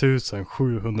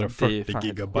 3740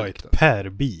 gigabyte per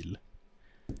bil.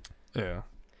 Ja.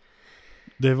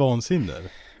 Det är vansinne.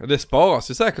 Och det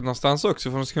sparas ju säkert någonstans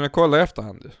också för att kunna kolla i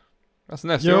efterhand. Alltså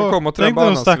nästa gång kommer till den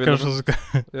banan så vill som ska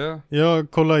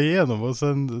jag kolla igenom och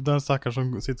sen den stackars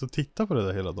som sitter och tittar på det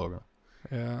där hela dagen.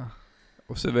 Ja.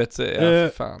 Och så vet jag, för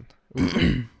fan.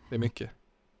 Det är mycket.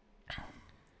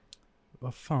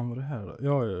 Vad fan var det här då?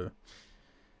 Ja.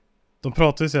 De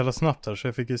pratar ju så jävla snabbt här så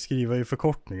jag fick ju skriva i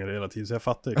förkortningar hela tiden så jag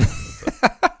fattar inte.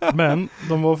 Men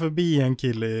de var förbi en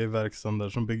kille i verkstaden där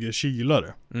som bygger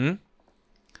kylare.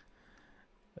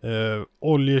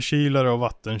 Oljekylare och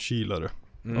vattenkylare.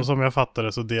 Och som jag fattar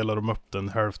det så delar de upp den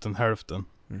hälften.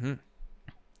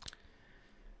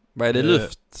 Vad är det,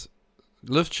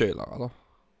 luftkylare eller?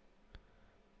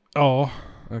 Ja.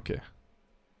 Okej.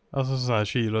 Alltså sån här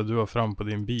kyla du har fram på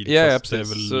din bil. Ja, precis. Det är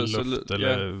väl luft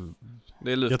eller...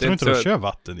 Det är luft. Jag tror inte de kör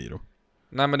vatten i dem.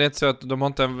 Nej, men det är inte så att de har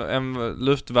inte en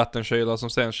luftvattenkylare som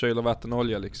sen kyler vatten och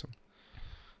olja liksom.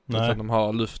 Nej. Utan de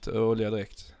har luft och olja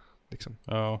direkt liksom.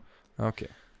 Ja. Okej.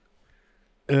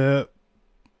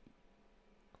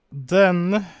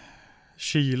 Den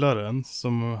kylaren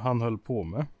som han höll på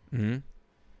med.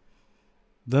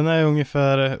 Den är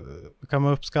ungefär, kan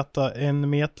man uppskatta 1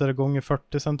 meter gånger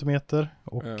 40 centimeter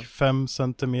och 5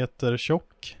 centimeter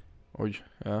tjock. Oj,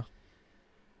 ja.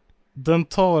 Den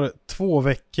tar 2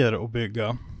 veckor att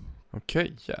bygga.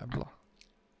 Okej, jävlar.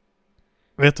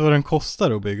 Vet du vad den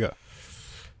kostar att bygga?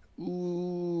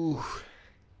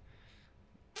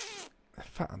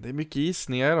 Fan, det är mycket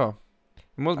gissningar idag.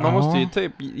 Man måste ju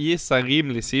typ gissa en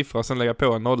rimlig siffra och sen lägga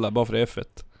på en nolla bara för det är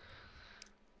fett.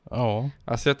 Ja.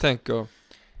 Alltså jag tänker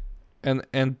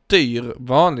en dyr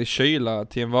vanlig kyla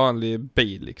till en vanlig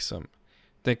bil liksom.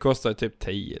 Den kostar ju typ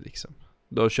 10 liksom.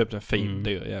 Då har du köpt en fin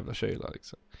dyr jävla kyla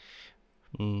liksom.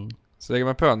 Så lägger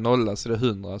man på en nolla så det är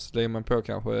 100. Så lägger man på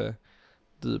kanske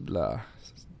dubbla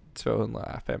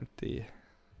 250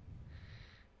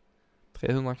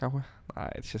 300 kanske.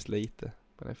 Nej, det känns lite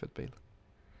på en F1-bil.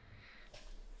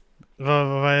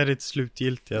 Vad är ditt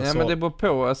slutgiltiga svar? Men det beror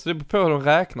på, alltså det beror på hur de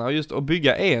räknar. Just att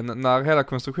bygga en när hela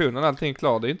konstruktionen allting är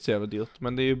klar, det är inte så jävla dyrt.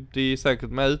 Men det är säkert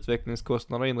med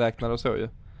utvecklingskostnader inräknade och så ju.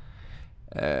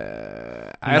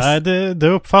 Nej, det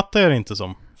uppfattar jag inte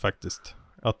som faktiskt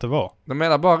att det var. De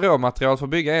menar bara råmaterial för att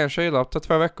bygga en kyla upp till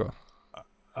 2 veckor.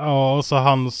 Ja, och så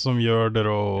han som gör det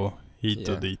och hit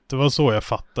och dit. Det var så jag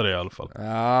fattade i alla fall.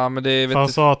 Ja, men det han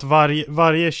sa att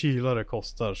varje kylare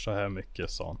kostar så här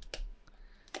mycket, sa han.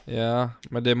 Ja,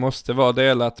 men det måste vara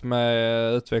delat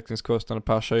med utvecklingskostnader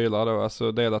per kyla då.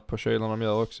 Alltså delat på kylan de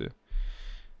gör också.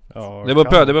 Ja, det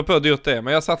beror på hur dyrt det är.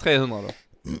 Men jag sa 300 då.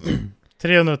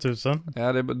 300 000?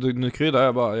 Ja, nu kryddar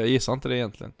jag bara. Jag gissar inte det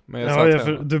egentligen. Men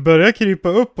jag du börjar krypa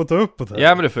uppåt och uppåt här.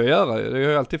 Ja, men det får jag göra. Det är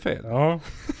ju alltid fel. Ja.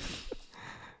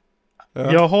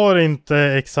 Jag har inte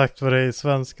exakt vad det är i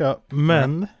svenska.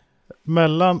 Men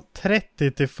mellan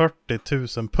 30 till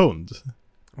 40 000 pund.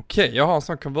 Okej, jag har en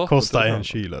sån konverter. Kostar en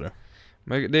kylare.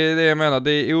 Men det är det jag menar.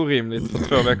 Det är orimligt för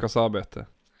 2 veckors arbete.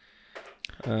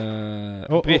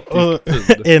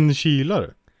 En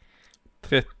kylare?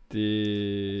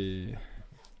 30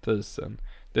 000.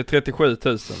 Det är 37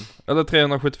 000. Eller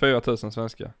 374 000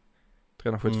 svenska.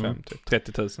 375 typ.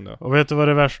 30 000 då. Och vet du vad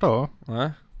det värsta var?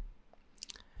 Nej.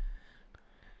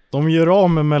 De gör av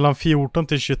med mellan 14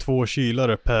 till 22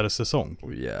 kylare per säsong.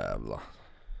 Åh jävlar.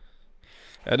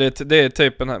 Ja, det är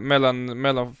typ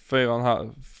mellan 400 000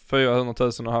 och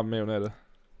 500 miljoner är det.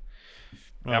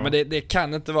 Ja, men det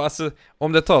kan inte vara, alltså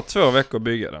om det tar 2 veckor att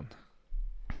bygga den.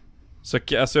 Så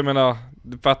alltså jag menar,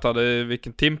 du fattar det,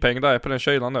 vilken timpeng det är på den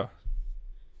kylan då.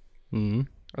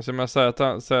 Alltså jag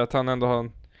säger att han ändå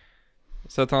har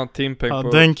så att han har timpeng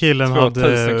på den killen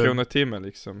 2000 kronor i timmen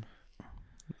liksom.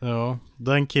 Ja,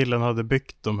 den killen hade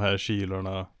byggt de här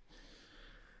kylorna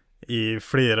i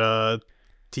flera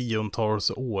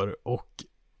tiotals år och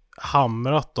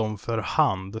hamrat dem för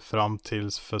hand fram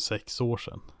tills för 6 år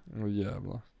sedan. Åh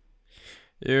jävlar.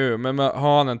 Jo, men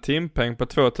har han en timpeng på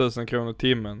 2000 kronor i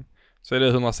timmen så är det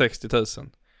 160 000.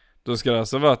 Då ska det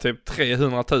alltså vara typ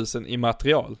 300 000 i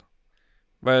material.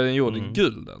 Vad är den gjord?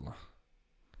 Guld eller?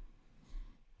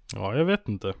 Ja, jag vet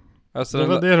inte. Alltså det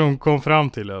var det de kom fram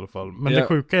till i alla fall. Men det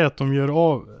sjuka är att de gör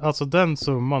av, alltså den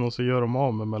summan, och så gör de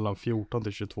av med mellan 14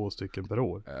 till 22 stycken per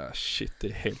år. Ja, shit, det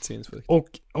är helt sinnessjukt. Och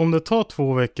om det tar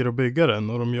 2 veckor att bygga den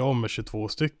och de gör av med 22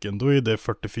 stycken, då är det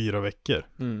 44 veckor.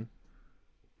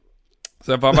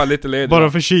 Sen får han vara lite ledig.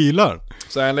 Bara för kylar.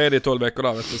 Så är han ledig i 12 veckor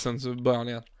där, vet du, sen så börjar han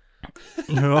igen.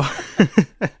 Ja.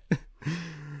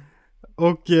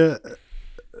 Och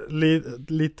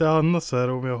lite annat så här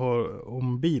om jag har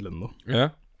om bilen då. Ja.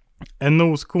 En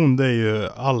noskon, det är ju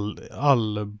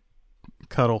all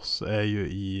kaross är ju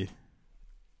i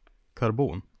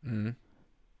karbon.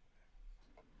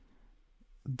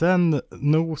 Den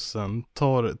nosen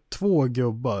tar 2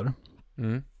 gubbar.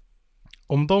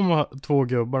 Om de 2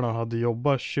 gubbarna hade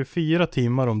jobbat 24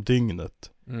 timmar om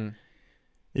dygnet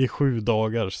i 7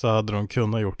 dagar, så hade de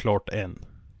kunnat gjort klart en.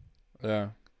 Ja.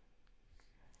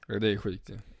 Det är sjukt,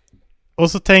 ja.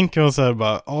 Och så tänker man så här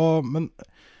bara, ja men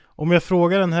om jag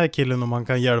frågar den här killen om han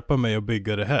kan hjälpa mig att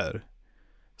bygga det här,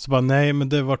 så bara nej, men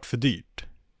det vart för dyrt.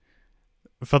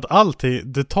 För att alltid,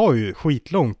 det tar ju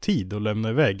skitlång tid att lämna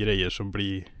iväg grejer som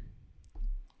blir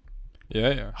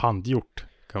handgjort,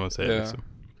 kan man säga liksom.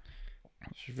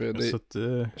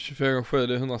 24/7,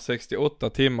 det är 168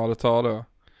 timmar det tar då.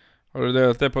 Har du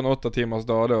delat det på en 8 timmars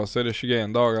dag då, så är det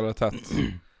 21 dagar det tagit.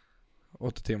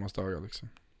 8 timmars dagar liksom.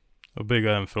 Och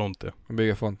bygga en front, ja. Och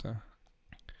bygga front, ja.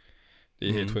 Det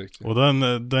är helt sjukt. Ja. Och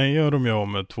den gör de ju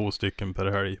om med 2 stycken per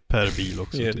helg, per bil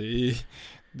också. Ja,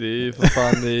 det är för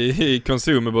fan i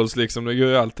consumables liksom. Det går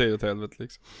ju alltid åt helvete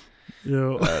liksom.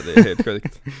 Ja. Det är helt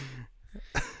sjukt.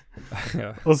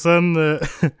 Ja. Och sen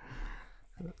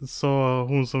sa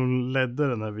hon som ledde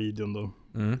den här videon då,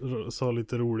 sa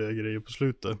lite roliga grejer på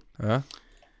slutet. Ja.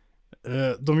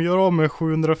 De gör av med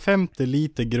 750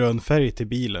 liter grön färg till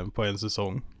bilen på en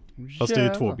säsong. Fast det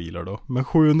är ju 2 bilar då. Men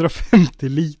 750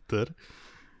 liter.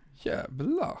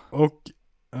 Jävlar. Och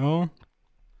ja,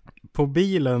 på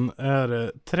bilen är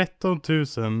det 13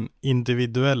 000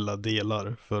 individuella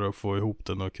delar för att få ihop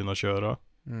den och kunna köra.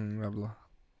 Jävlar.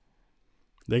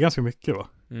 Det är ganska mycket, va?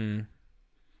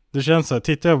 Det känns så här,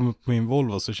 tittar jag på min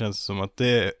Volvo så känns det som att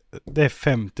det är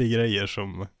 50 grejer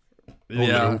som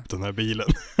håller ihop den här bilen.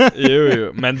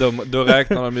 Jo, men då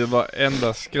räknar de ju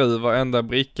varenda skruv, varenda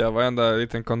bricka, varenda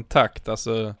liten kontakt.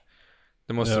 Alltså,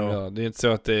 det måste de göra. Det är inte så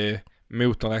att det är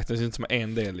motorn räknas inte som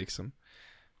en del liksom.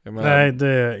 Menar, nej, det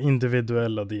är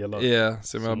individuella delar. Ja,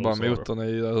 så jag menar bara motorn är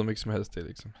ju hur mycket som helst det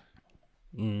liksom.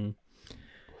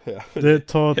 Ja, det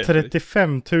tar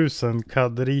 35 000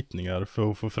 CAD-ritningar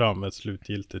för att få fram ett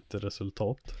slutgiltigt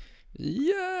resultat.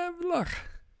 Jävlar.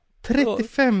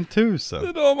 35 000.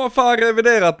 Det har man fan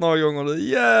reviderat några gånger nu.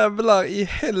 Jävlar i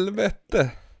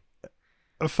helvete.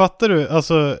 Fattar du?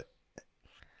 Alltså,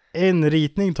 en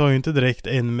ritning tar ju inte direkt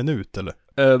 1 minut,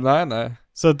 eller? Nej.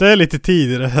 Så det är lite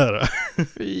tid i det här.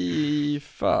 Fy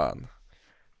fan.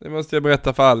 Det måste jag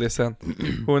berätta för Alice sen.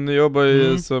 Hon jobbar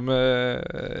ju som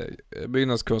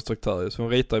byggnadskonstruktör, så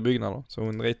hon ritar i byggnader. Så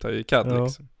hon ritar ju i CAD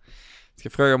liksom. Ska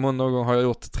fråga om hon någon gång har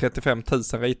gjort 35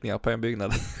 000 ritningar på en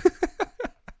byggnad.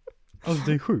 Alltså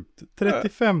det är sjukt.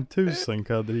 35 000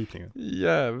 CAD-ritningar.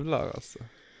 Jävlar alltså.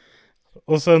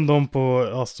 Och sen de på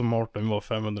Aston Martin var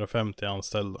 550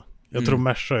 anställda. Jag tror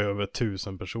Merca är över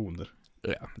 1000 personer.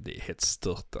 Ja, det är helt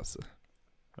stört alltså.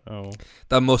 Ja.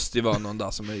 Där måste ju vara någon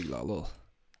där som myglar, eller?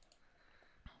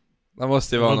 Det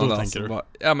måste ju vara någon där som bara...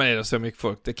 Ja, men är det så mycket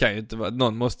folk? Det kan ju inte vara...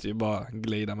 Någon måste ju bara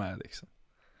glida med liksom.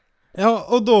 Ja,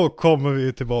 och då kommer vi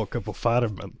ju tillbaka på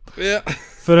Farmen. Ja.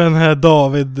 För den här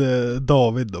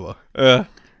David då, va? Ja.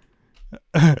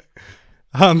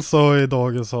 Han sa i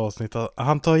dagens avsnitt att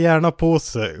han tar gärna på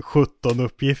sig 17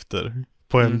 uppgifter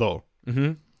på en dag.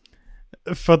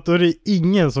 För att då är det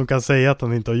ingen som kan säga att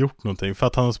han inte har gjort någonting. För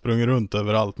att han har sprungit runt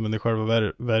överallt, men i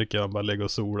själva verket han bara lägga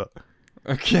och sola.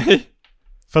 Okej.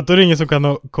 För att då är det ingen som kan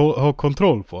ha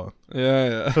kontroll på honom.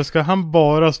 Ja. För ska han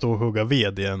bara stå och hugga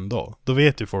ved i en dag, då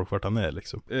vet ju folk vart han är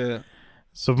liksom. Ja.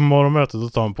 Så på morgonmötet då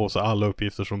tar han på sig alla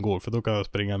uppgifter som går. För då kan jag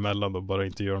springa emellan och bara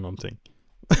inte göra någonting.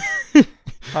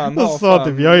 Han sa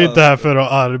typ, jag är ju inte här för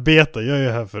att arbeta, jag är ju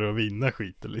här för att vinna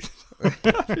skiten liksom.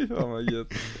 Fy fan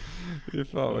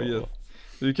vad gött.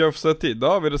 Du kan få säga till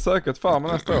David och söka ett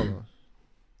Farmen nästa år.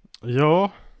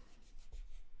 Ja.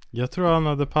 Jag tror han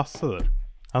hade passat där.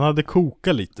 Han hade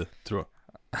kokat lite, tror jag.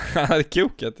 Han hade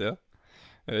kokat, ja.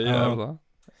 Jävlar.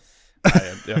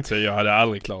 Nej, jag tror jag hade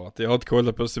aldrig klarat det. Jag har inte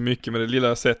kollat på så mycket, men det lilla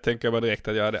jag sett tänker jag bara direkt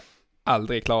att jag hade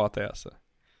aldrig klarat det alltså.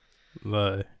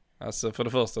 Nej. Alltså för det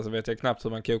första så vet jag knappt hur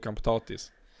man kokar en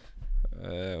potatis.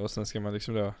 Och sen ska man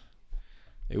liksom då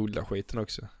odla skiten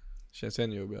också. Känns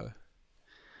ännu jobbigare.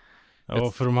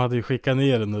 Ja, för de hade ju skickat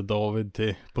ner den där David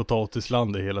till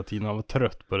potatislandet hela tiden. Han var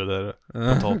trött på det där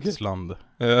potatislandet.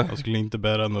 Ja. Han skulle inte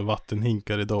bära några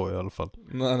vattenhinkar idag i alla fall.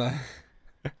 Nej.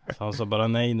 Så han sa bara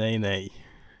nej.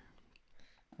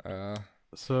 Ja.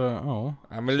 Så ja.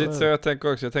 Ja, men lite så jag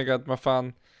tänker också. Jag tänker att man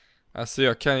fan, alltså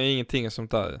jag kan ju ingenting och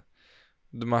sånt där.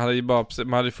 Man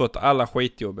hade ju fått alla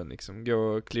skitjobben liksom. Gå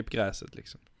och klipp gräset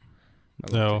liksom.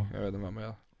 Ja. Jag vet inte vad man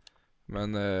gör.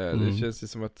 Men det känns ju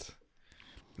som att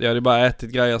jag hade bara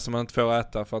ätit grejer som man inte får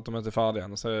äta för att de inte är färdiga.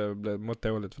 Och så blev det mått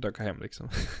dåligt för att åka hem liksom.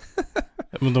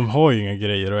 Men de har ju inga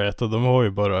grejer att äta. De har ju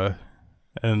bara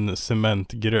en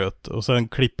cementgröt. Och sen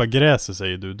klippa gräset,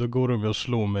 säger du. Då går de ju och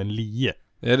slår med en lie.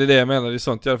 Ja, det är det jag menar. Det är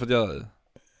sånt jag hade fått göra.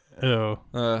 Ja.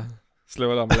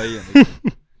 Slå där med lien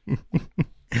liksom.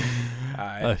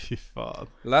 Nej, fy fan.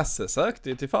 Lasse sökte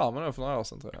ju till Farmen då för några år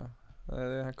sedan, tror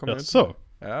jag. Han kom Jaså? ut.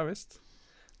 Ja, visst.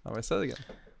 Han var sugen.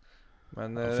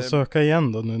 Men Jag får söka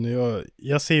igen då nu när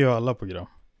jag ser ju alla program.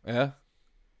 Ja.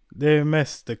 Det är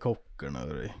Mästerkockarna.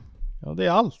 Ja, det är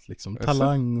allt liksom.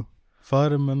 Talang och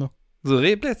Farmen och... Du har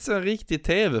blivit så en riktig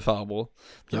tv-farbror.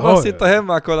 Du bara sitter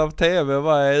hemma och kollar på tv och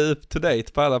bara är up to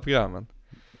date på alla programmen.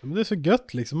 Men det är så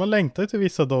gött liksom. Man längtar ju till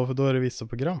vissa dagar, för då är det vissa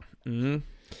program.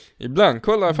 Ibland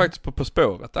kollar jag faktiskt på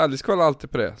Spåret. Alice kollar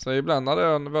alltid på det. Så ibland när det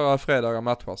är våra fredagar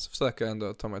matcher så försöker jag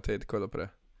ändå ta mig tid att kolla på det.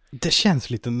 Det känns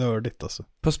lite nördigt alltså.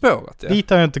 På Spåret, ja. Dit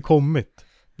har jag inte kommit.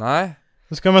 Nej.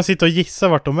 Så ska man sitta och gissa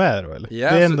vart de är då, eller?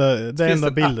 Ja, det är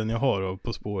enda bilden jag har då,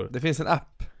 på Spåret. Det finns en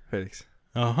app, Felix.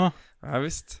 Jaha. Ja,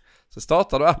 visst. Så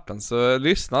startar du appen så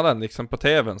lyssnar den liksom på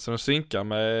tvn så den synkar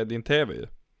med din tv ju.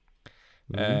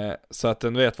 Så att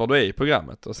den vet var du är i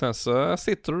programmet. Och sen så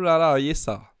sitter du där och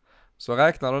gissar. Så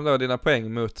räknar de då dina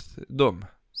poäng mot dem.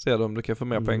 Ser du om du kan få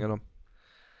mer poäng än dem.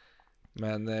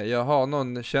 Men jag har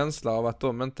någon känsla av att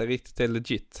de inte riktigt är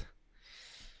legit.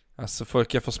 Alltså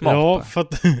folk är för smarta. Ja, för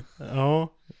att,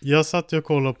 ja, jag satt ju och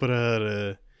kollade på det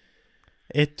här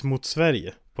Ett mot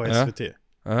Sverige på SVT.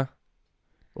 Ja.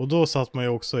 Och då satt man ju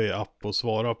också i app och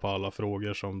svara på alla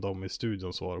frågor som de i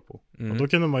studion svarar på. Och då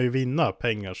kunde man ju vinna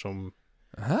pengar som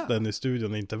den i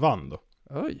studion inte vann då.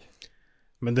 Oj.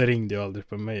 Men det ringde ju aldrig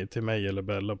till mig eller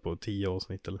Bella på 10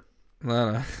 avsnitt eller.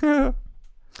 Nej.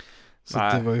 Så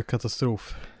det var ju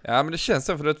katastrof. Ja, men det känns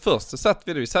så, för det först så satt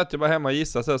vi satt ju bara hemma och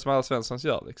gissade så som alla Svenssons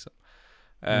gör liksom.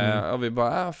 Och vi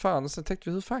bara, fan, och sen tänkte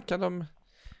vi, hur fan kan de,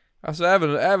 alltså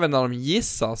även när de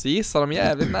gissar så gissar de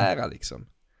jävligt nära liksom.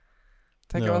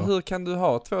 Tänker man, hur kan du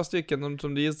ha 2 stycken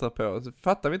som du gissar på? Så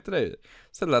fattar vi inte det.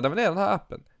 Så laddar vi ner den här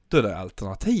appen. Då är det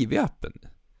alternativ i appen.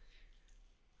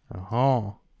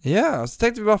 Jaha. Ja, så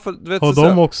tänkte vi bara för, vet, har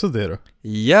de också det då?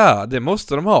 Ja, det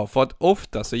måste de ha. För att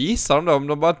ofta så gissar de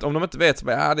då, om de inte vet så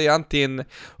bara, det är antingen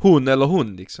hon eller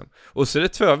hon liksom. Och så är det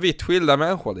 2 vitt skilda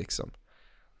människor liksom.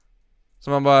 Så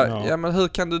man bara, ja men hur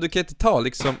kan du kan inte ta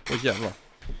liksom, jävlar.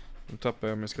 Nu tappar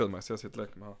jag min skruvmejsel så jag sitter och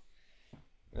leker med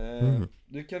här.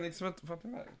 Du kan liksom inte fatta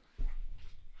med.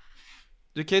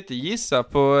 Du kan inte gissa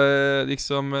på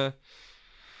liksom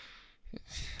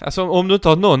alltså om du inte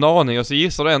har någon aning och så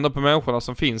gissar du ändå på människorna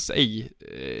som finns i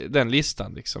den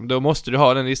listan liksom. Då måste du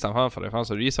ha den listan framför dig, för annars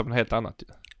du gissar på något helt annat.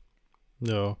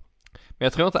 Ja. Men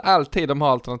jag tror inte alltid de har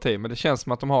alternativ, men det känns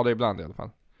som att de har det ibland i alla fall.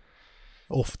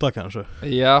 Ofta kanske.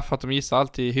 Ja, för att de gissar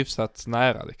alltid hyfsat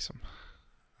nära liksom.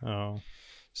 Ja.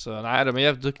 Så nej, de är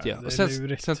jävligt duktiga. Ja, och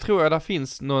sen tror jag det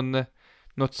finns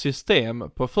något system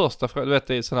på första frågan. Du vet,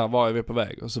 det är sån här, var är vi på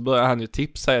väg? Och så börjar han ju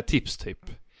säga tips typ.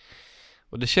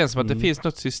 Och det känns som att det finns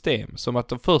något system. Som att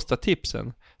de första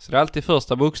tipsen, så det är alltid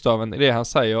första bokstaven i det han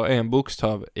säger är en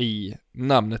bokstav i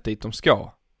namnet dit de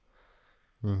ska.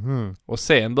 Och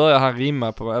sen börjar han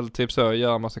rimma på, eller typ så,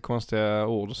 göra en massa konstiga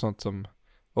ord och sånt som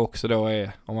också då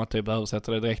är, om man typ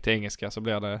översätter det direkt till engelska så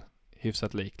blir det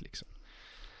hyfsat likt liksom.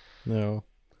 Ja.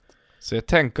 Så jag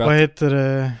tänker vad heter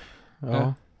det?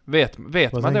 Ja. Vet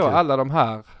man då alla de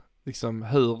här liksom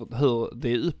hur det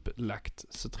är upplagt,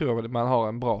 så tror jag att man har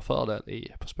en bra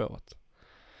fördel På Spåret.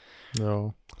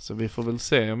 Ja. Så vi får väl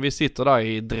se om vi sitter där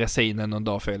i dressinen någon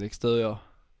dag, Felix, du och jag.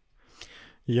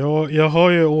 Ja, jag har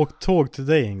ju åkt tåg till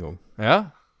dig en gång. Ja.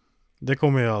 Det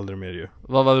kommer jag aldrig mer ju.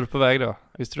 Var var du på väg då?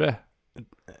 Visste du det?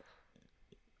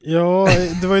 Ja,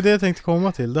 det var ju det jag tänkte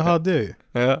komma till. Det hade jag ju.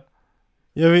 Ja.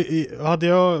 Hade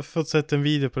jag fått sett en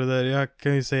video på det där, jag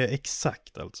kan ju säga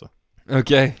exakt alltså.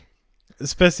 Okej.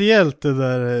 Speciellt det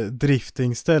där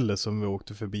driftingstället som vi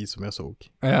åkte förbi som jag såg.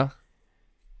 Ja.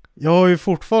 Jag har ju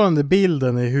fortfarande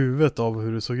bilden i huvudet av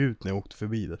hur det såg ut när jag åkte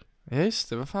förbi där. Ja, just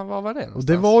det. Vad fan var det någonstans? Och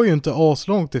det var ju inte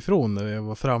aslångt ifrån när jag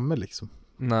var framme liksom.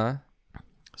 Nej.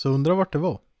 Så undrar vart det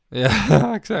var.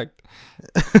 Ja, exakt.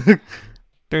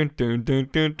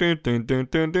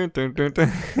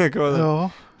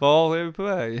 Ja, Var är vi på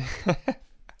väg?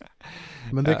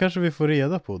 Men det kanske vi får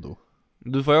reda på då.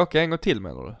 Du får åka en gång till,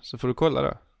 menar du? Så får du kolla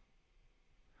då.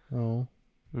 Ja.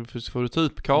 Så får du ta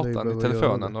upp kartan i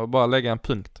telefonen och bara lägga en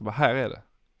punkt. Bara, här är det.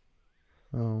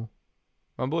 Ja.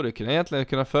 Man borde egentligen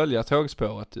kunna följa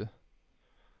tågspåret ju.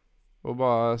 Och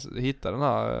bara hitta den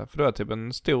här, för det var typ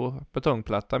en stor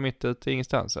betongplatta mitt ute i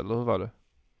ingenstans, eller hur var det?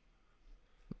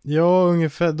 Ja,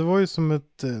 ungefär. Det var ju som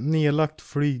ett nedlagt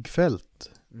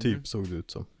flygfält, typ såg det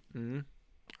ut som. Mm.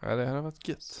 Ja, det hade varit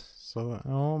gött. Så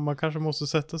ja, man kanske måste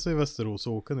sätta sig i Västerås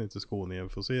och åka ner till Skåne igen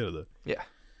för att se det där. Ja,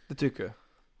 det tycker jag.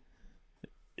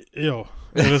 Ja,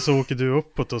 eller så åker du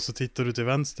uppåt och så tittar du till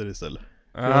vänster istället.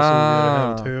 För jag såg det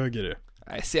här åt höger.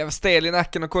 Nej, ser jag stel i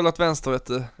nacken och kollat vänster, vet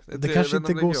du. Det kanske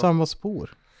inte går samma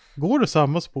spår. Går det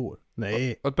samma spår?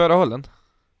 Nej. Åt båda hållen?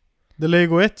 Det lär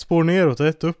gå ett spår neråt och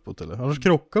ett uppåt, eller? Annars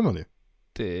krockar man ju.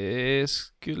 Det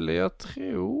skulle jag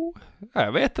tro.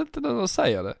 Jag vet inte när de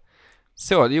säger det.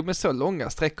 Med så långa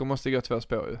sträckor måste det gå 2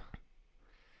 spår ju.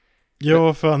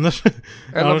 Ja, för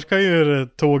annars kan ju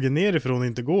tågen nerifrån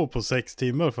inte gå på 6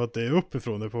 timmar för att det är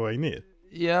uppifrån det är på väg ner.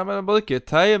 Ja, men de brukar ju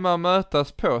tajma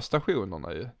mötas på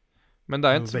stationerna ju. Men det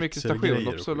är inte så mycket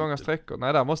stationer på så långa sträckor.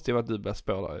 Nej, där måste ju vara dubbla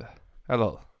spår där ju. Eller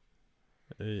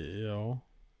hur? Ja.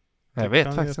 Jag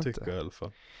vet faktiskt inte. Tycka, i alla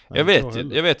fall. Jag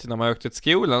vet ju när man åkte till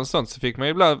skolan och sånt så fick man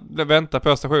ju ibland vänta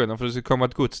på stationen för det skulle komma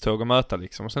ett godståg och möta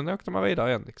liksom. Och sen åkte man vidare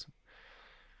igen liksom.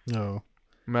 Ja.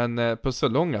 Men på så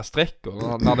långa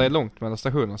sträckor, när det är långt mellan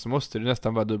stationerna så måste det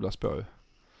nästan vara dubbla spår ju.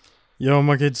 Ja,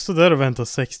 man kan ju inte stå där och vänta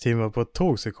 6 timmar på att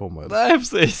tåg ska komma. Eller? Nej,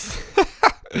 precis.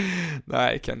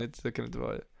 Nej, det kan inte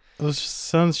vara. Och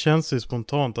sen känns det ju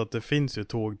spontant att det finns ju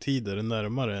tågtider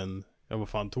närmare än, vad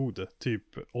fan tog det? Typ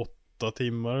 8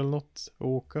 timmar eller något att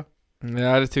åka.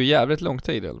 Ja, det tog jävligt lång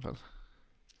tid i alla fall.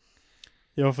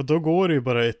 Ja, för då går det ju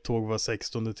bara ett tåg var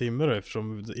 16 timmar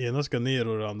eftersom det ena ska ner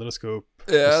och det andra ska upp.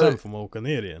 Ja, och sen får man åka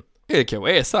ner igen. Det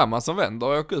kanske är samma som vänder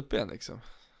och åker upp igen liksom.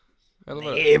 Eller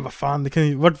vad? Nej, vad fan, det kan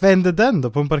ju... Vart vänder den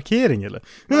då? På en parkering eller?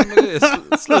 Nej, men det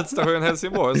är slutstation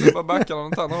Helsingborg så bara backar de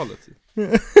åt andra hållet.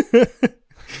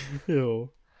 Jo.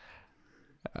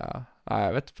 Ja, nej,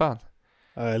 jag vet fan.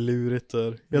 Nej, lurigt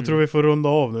där. Jag tror vi får runda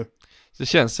av nu. Det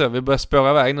känns så, vi börjar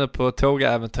spåra iväg nu på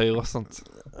tågäventyr och sånt.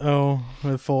 Ja, det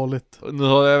är farligt. Och nu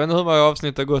har jag vet inte hur många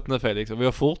avsnitt har gått nu, Felix. Och vi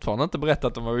har fortfarande inte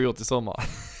berättat om vad vi gjort i sommar.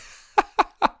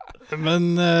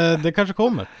 Men det kanske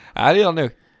kommer. Ja, det gör det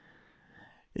nog.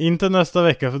 Inte nästa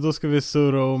vecka, för då ska vi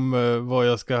surra om vad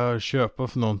jag ska köpa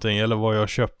för någonting. Eller vad jag har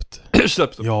köpt.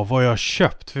 Ja, vad jag har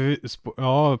köpt.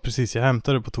 Ja, precis. Jag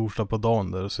hämtade på torsdag på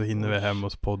dagen där. Och så hinner vi hem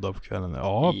och podda på kvällen.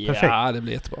 Ja, perfekt. Ja, det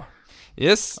blir jättebra.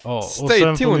 Yes, ja, och stay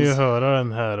sen tuned. får vi ju höra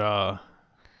den här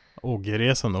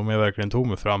Ågeresan om jag verkligen tog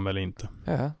mig fram eller inte.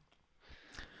 Ja,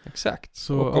 exakt.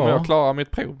 Så, och om jag klarar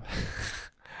mitt prov.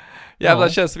 Jävlar,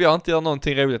 känns som jag inte gör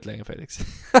någonting roligt längre, Felix.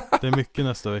 Det är mycket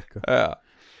nästa vecka.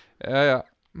 Ja.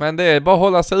 Men det är bara att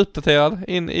hålla sig uppdaterad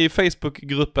in i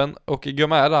Facebookgruppen och gå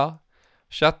med där.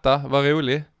 Chatta, var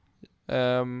rolig.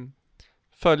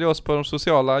 Följ oss på de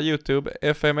sociala,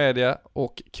 YouTube, FA Media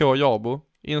och K Jarbo.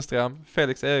 Instagram,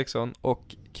 Felix Eriksson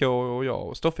och K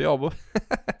Jarbo. Stoffe Jarbo.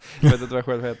 Jag vet inte vad jag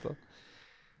själv heter.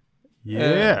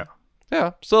 Yeah.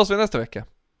 Ja, så hörs vi nästa vecka.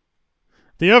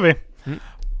 Det gör vi.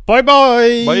 Bye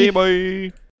bye! Bye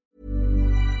bye!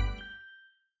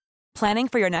 Planning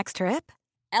for your next trip?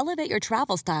 Elevate your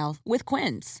travel style with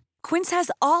Quince. Quince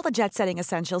has all the jet-setting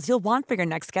essentials you'll want for your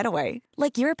next getaway,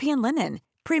 like European linen,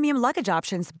 premium luggage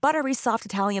options, buttery soft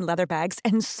Italian leather bags,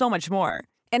 and so much more.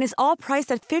 And is all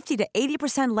priced at 50 to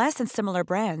 80% less than similar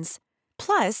brands.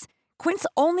 Plus, Quince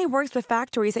only works with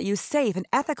factories that use safe and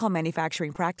ethical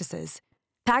manufacturing practices.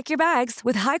 Pack your bags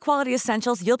with high-quality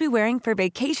essentials you'll be wearing for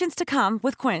vacations to come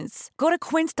with Quince. Go to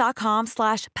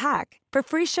quince.com/pack for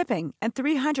free shipping and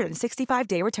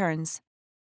 365-day returns.